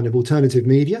the kind of alternative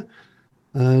media,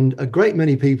 and a great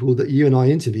many people that you and I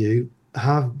interview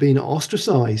have been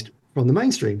ostracized from the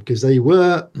mainstream because they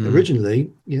were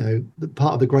originally, the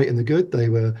part of the great and the good. They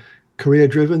were career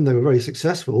driven. They were very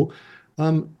successful.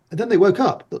 And then they woke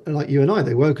up, like you and I.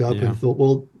 They woke up and thought,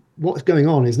 well, what's going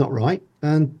on is not right.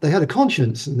 And they had a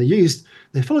conscience, and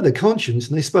they followed their conscience,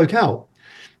 and they spoke out.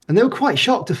 And they were quite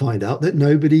shocked to find out that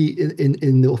nobody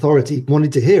in the authority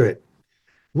wanted to hear it.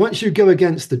 Once you go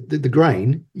against the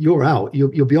grain, you're out.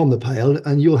 You're beyond the pale,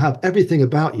 and you'll have everything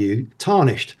about you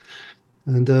tarnished.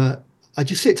 And I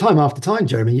just see it time after time,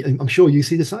 Jeremy. I'm sure you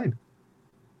see the same.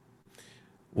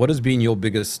 What has been your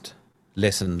biggest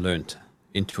lesson learned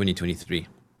in 2023?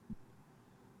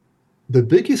 The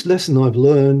biggest lesson I've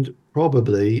learned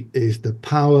probably is the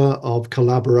power of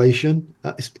collaboration.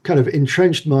 It's kind of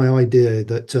entrenched my idea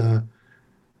that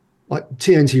like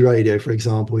TNT Radio, for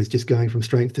example, is just going from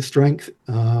strength to strength.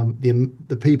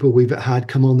 The people we've had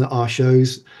come on our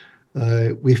shows,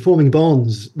 we're forming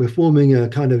bonds. We're forming a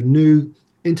kind of new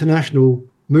international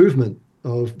movement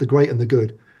of the great and the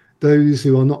good. Those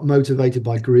who are not motivated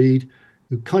by greed,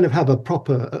 who kind of have a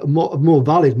more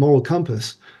valid moral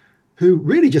compass, who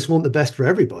really just want the best for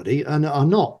everybody and are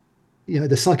not,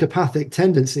 the psychopathic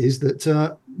tendencies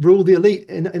that rule the elite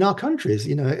in our countries.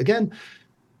 Again,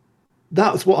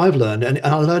 that's what I've learned, and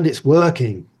I learned it's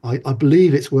working. I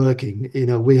believe it's working.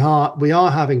 We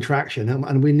are having traction,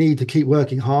 and we need to keep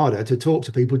working harder to talk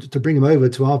to people to bring them over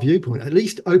to our viewpoint. At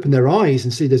least open their eyes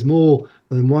and see there's more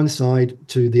than one side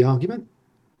to the argument.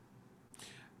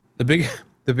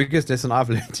 The biggest lesson I've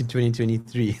learned in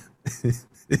 2023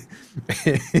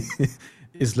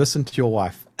 is listen to your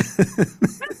wife.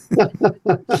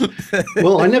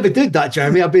 Well, I never did that,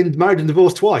 Jeremy. I've been married and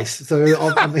divorced twice, so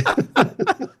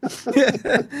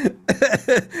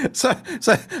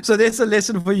so there's a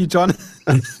lesson for you, John.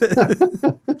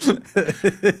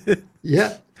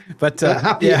 Yeah. But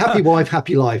happy wife,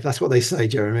 happy life. That's what they say,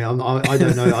 Jeremy. I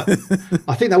don't know.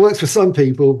 I think that works for some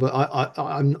people, but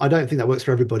I don't think that works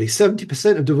for everybody.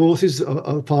 70% of divorces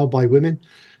are filed by women,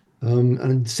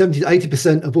 and 70 to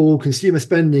 80% of all consumer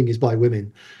spending is by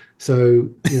women. So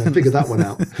figure that one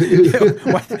out.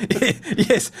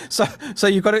 Yes. So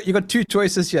you got two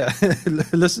choices here: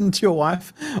 listen to your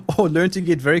wife, or learn to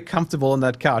get very comfortable on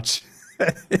that couch.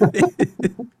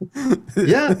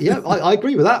 Yeah, I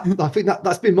agree with that. I think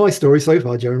that's been my story so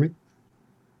far, Jeremy.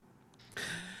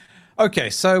 Okay,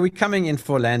 so we're coming in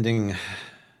for landing,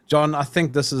 John. I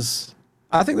think this is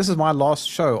my last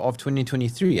show of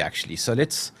 2023, actually. So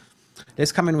let's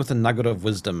come in with a nugget of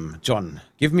wisdom, John.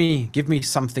 Give me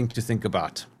something to think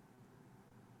about.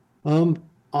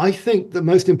 I think the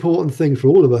most important thing for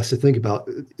all of us to think about,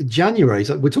 January,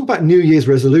 we talk about New Year's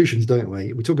resolutions, don't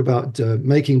we? We talk about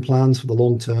making plans for the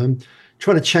long term,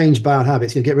 trying to change bad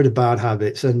habits, get rid of bad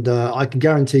habits. And I can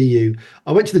guarantee you,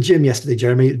 I went to the gym yesterday,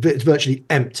 Jeremy, it's virtually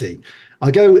empty.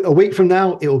 I go a week from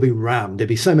now, it will be rammed. There'll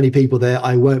be so many people there,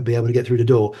 I won't be able to get through the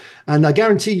door. And I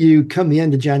guarantee you, come the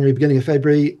end of January, beginning of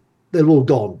February, they're all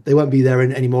gone. They won't be there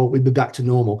anymore. We'll be back to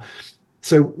normal.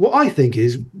 So what I think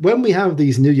is, when we have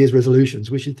these New Year's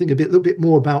resolutions, we should think a little bit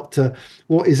more about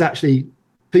what is actually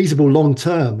feasible long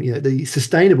term, the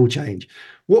sustainable change.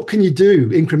 What can you do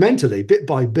incrementally, bit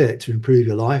by bit, to improve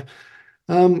your life?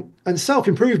 And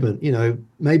self-improvement,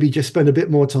 maybe just spend a bit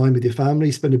more time with your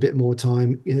family, spend a bit more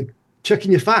time,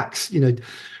 checking your facts,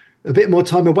 a bit more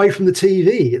time away from the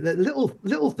TV. The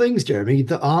little things, Jeremy,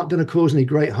 that aren't going to cause any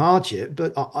great hardship,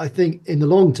 but I think in the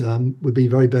long term would be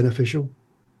very beneficial.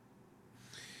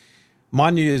 My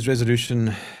New Year's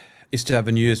resolution is to have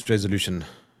a New Year's resolution,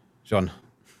 John.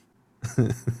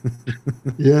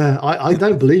 Yeah, I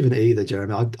don't believe in it either,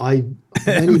 Jeremy. I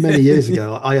many years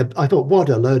ago, I thought, what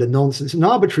a load of nonsense. An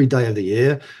arbitrary day of the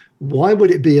year. Why would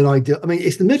it be an ideal? I mean,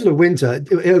 it's the middle of winter.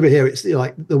 Over here, it's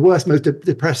like the worst, most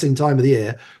depressing time of the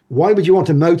year. Why would you want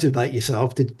to motivate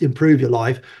yourself to improve your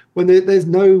life when there's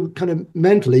no kind of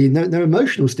mentally, no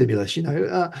emotional stimulus?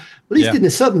 At least in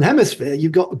the Southern Hemisphere,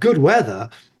 you've got good weather.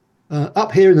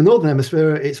 Up here in the Northern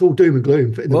Hemisphere, it's all doom and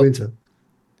gloom in the winter.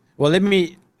 Well, let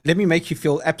me make you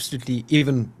feel absolutely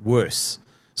even worse.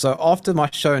 So after my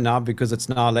show now, because it's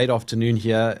now late afternoon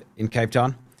here in Cape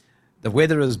Town, the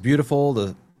weather is beautiful,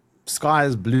 the sky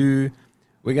is blue.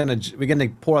 We're gonna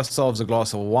pour ourselves a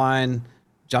glass of wine,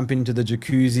 jump into the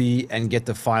jacuzzi, and get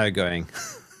the fire going.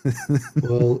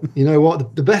 Well, you know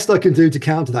what? The best I can do to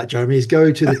counter that, Jeremy, is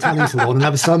go to the tanning salon and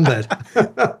have a sunbed.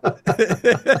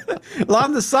 Lie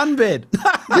on the sunbed.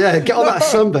 Yeah, get on that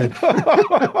sunbed.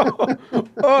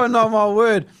 Oh, no, my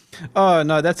word. Oh,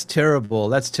 no, that's terrible.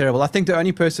 That's terrible. I think the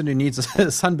only person who needs a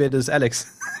sunbed is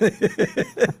Alex.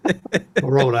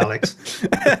 Poor old Alex.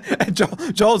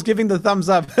 Joel's giving the thumbs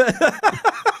up.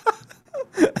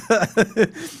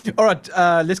 All right,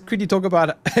 let's quickly talk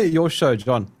about your show,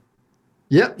 John.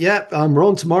 Yeah. We're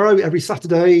on tomorrow, every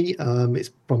Saturday.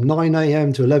 It's from 9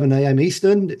 a.m. to 11 a.m.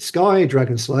 Eastern. It's Sky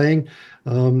Dragon Slaying.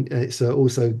 It's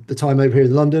also the time over here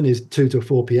in London is 2 to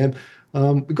 4 p.m.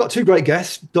 We've got two great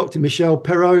guests, Dr. Michelle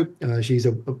Perrault. She's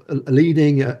a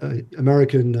leading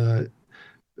American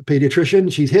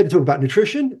pediatrician. She's here to talk about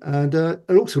nutrition. And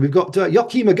also we've got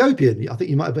Joachim Agopian. I think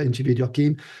you might have interviewed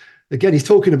Joachim. Again, he's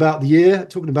talking about the year,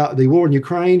 talking about the war in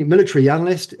Ukraine, military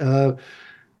analyst.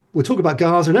 We'll talk about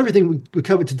Gaza and everything we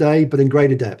covered today, but in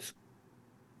greater depth.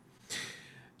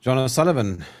 John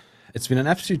O'Sullivan, it's been an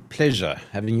absolute pleasure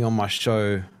having you on my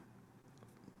show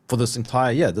for this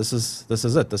entire year. This is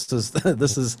it. This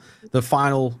is the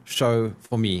final show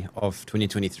for me of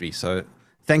 2023. So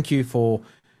thank you for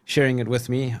sharing it with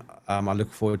me. I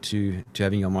look forward to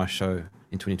having you on my show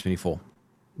in 2024.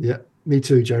 Yeah, me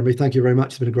too, Jeremy. Thank you very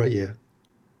much. It's been a great year.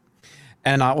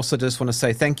 And I also just want to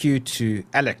say thank you to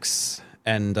Alex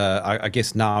and I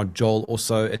guess now Joel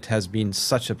also. It has been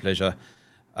such a pleasure.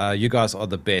 You guys are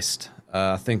the best.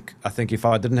 I think if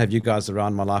I didn't have you guys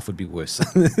around, my life would be worse.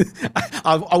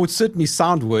 I would certainly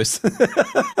sound worse.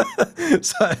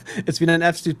 So it's been an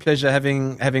absolute pleasure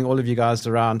having all of you guys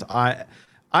around. I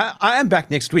am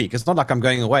back next week. It's not like I'm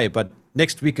going away, but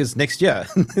next week is next year.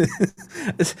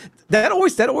 that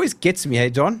always gets me, hey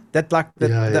John.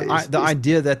 The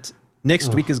idea that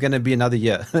next week is going to be another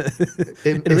year. It's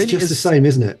really just the same,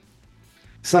 isn't it?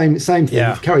 Same thing.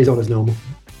 Yeah. It carries on as normal.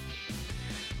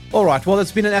 All right. Well,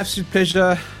 it's been an absolute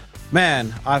pleasure,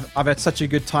 man. I've had such a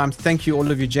good time. Thank you, all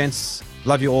of you gents.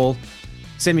 Love you all.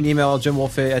 Send me an email,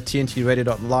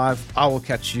 jermwarfare@tntradio.live. I will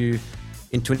catch you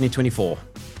in 2024.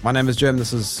 My name is Jerm.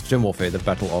 This is Jerm Warfare, the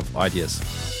Battle of Ideas.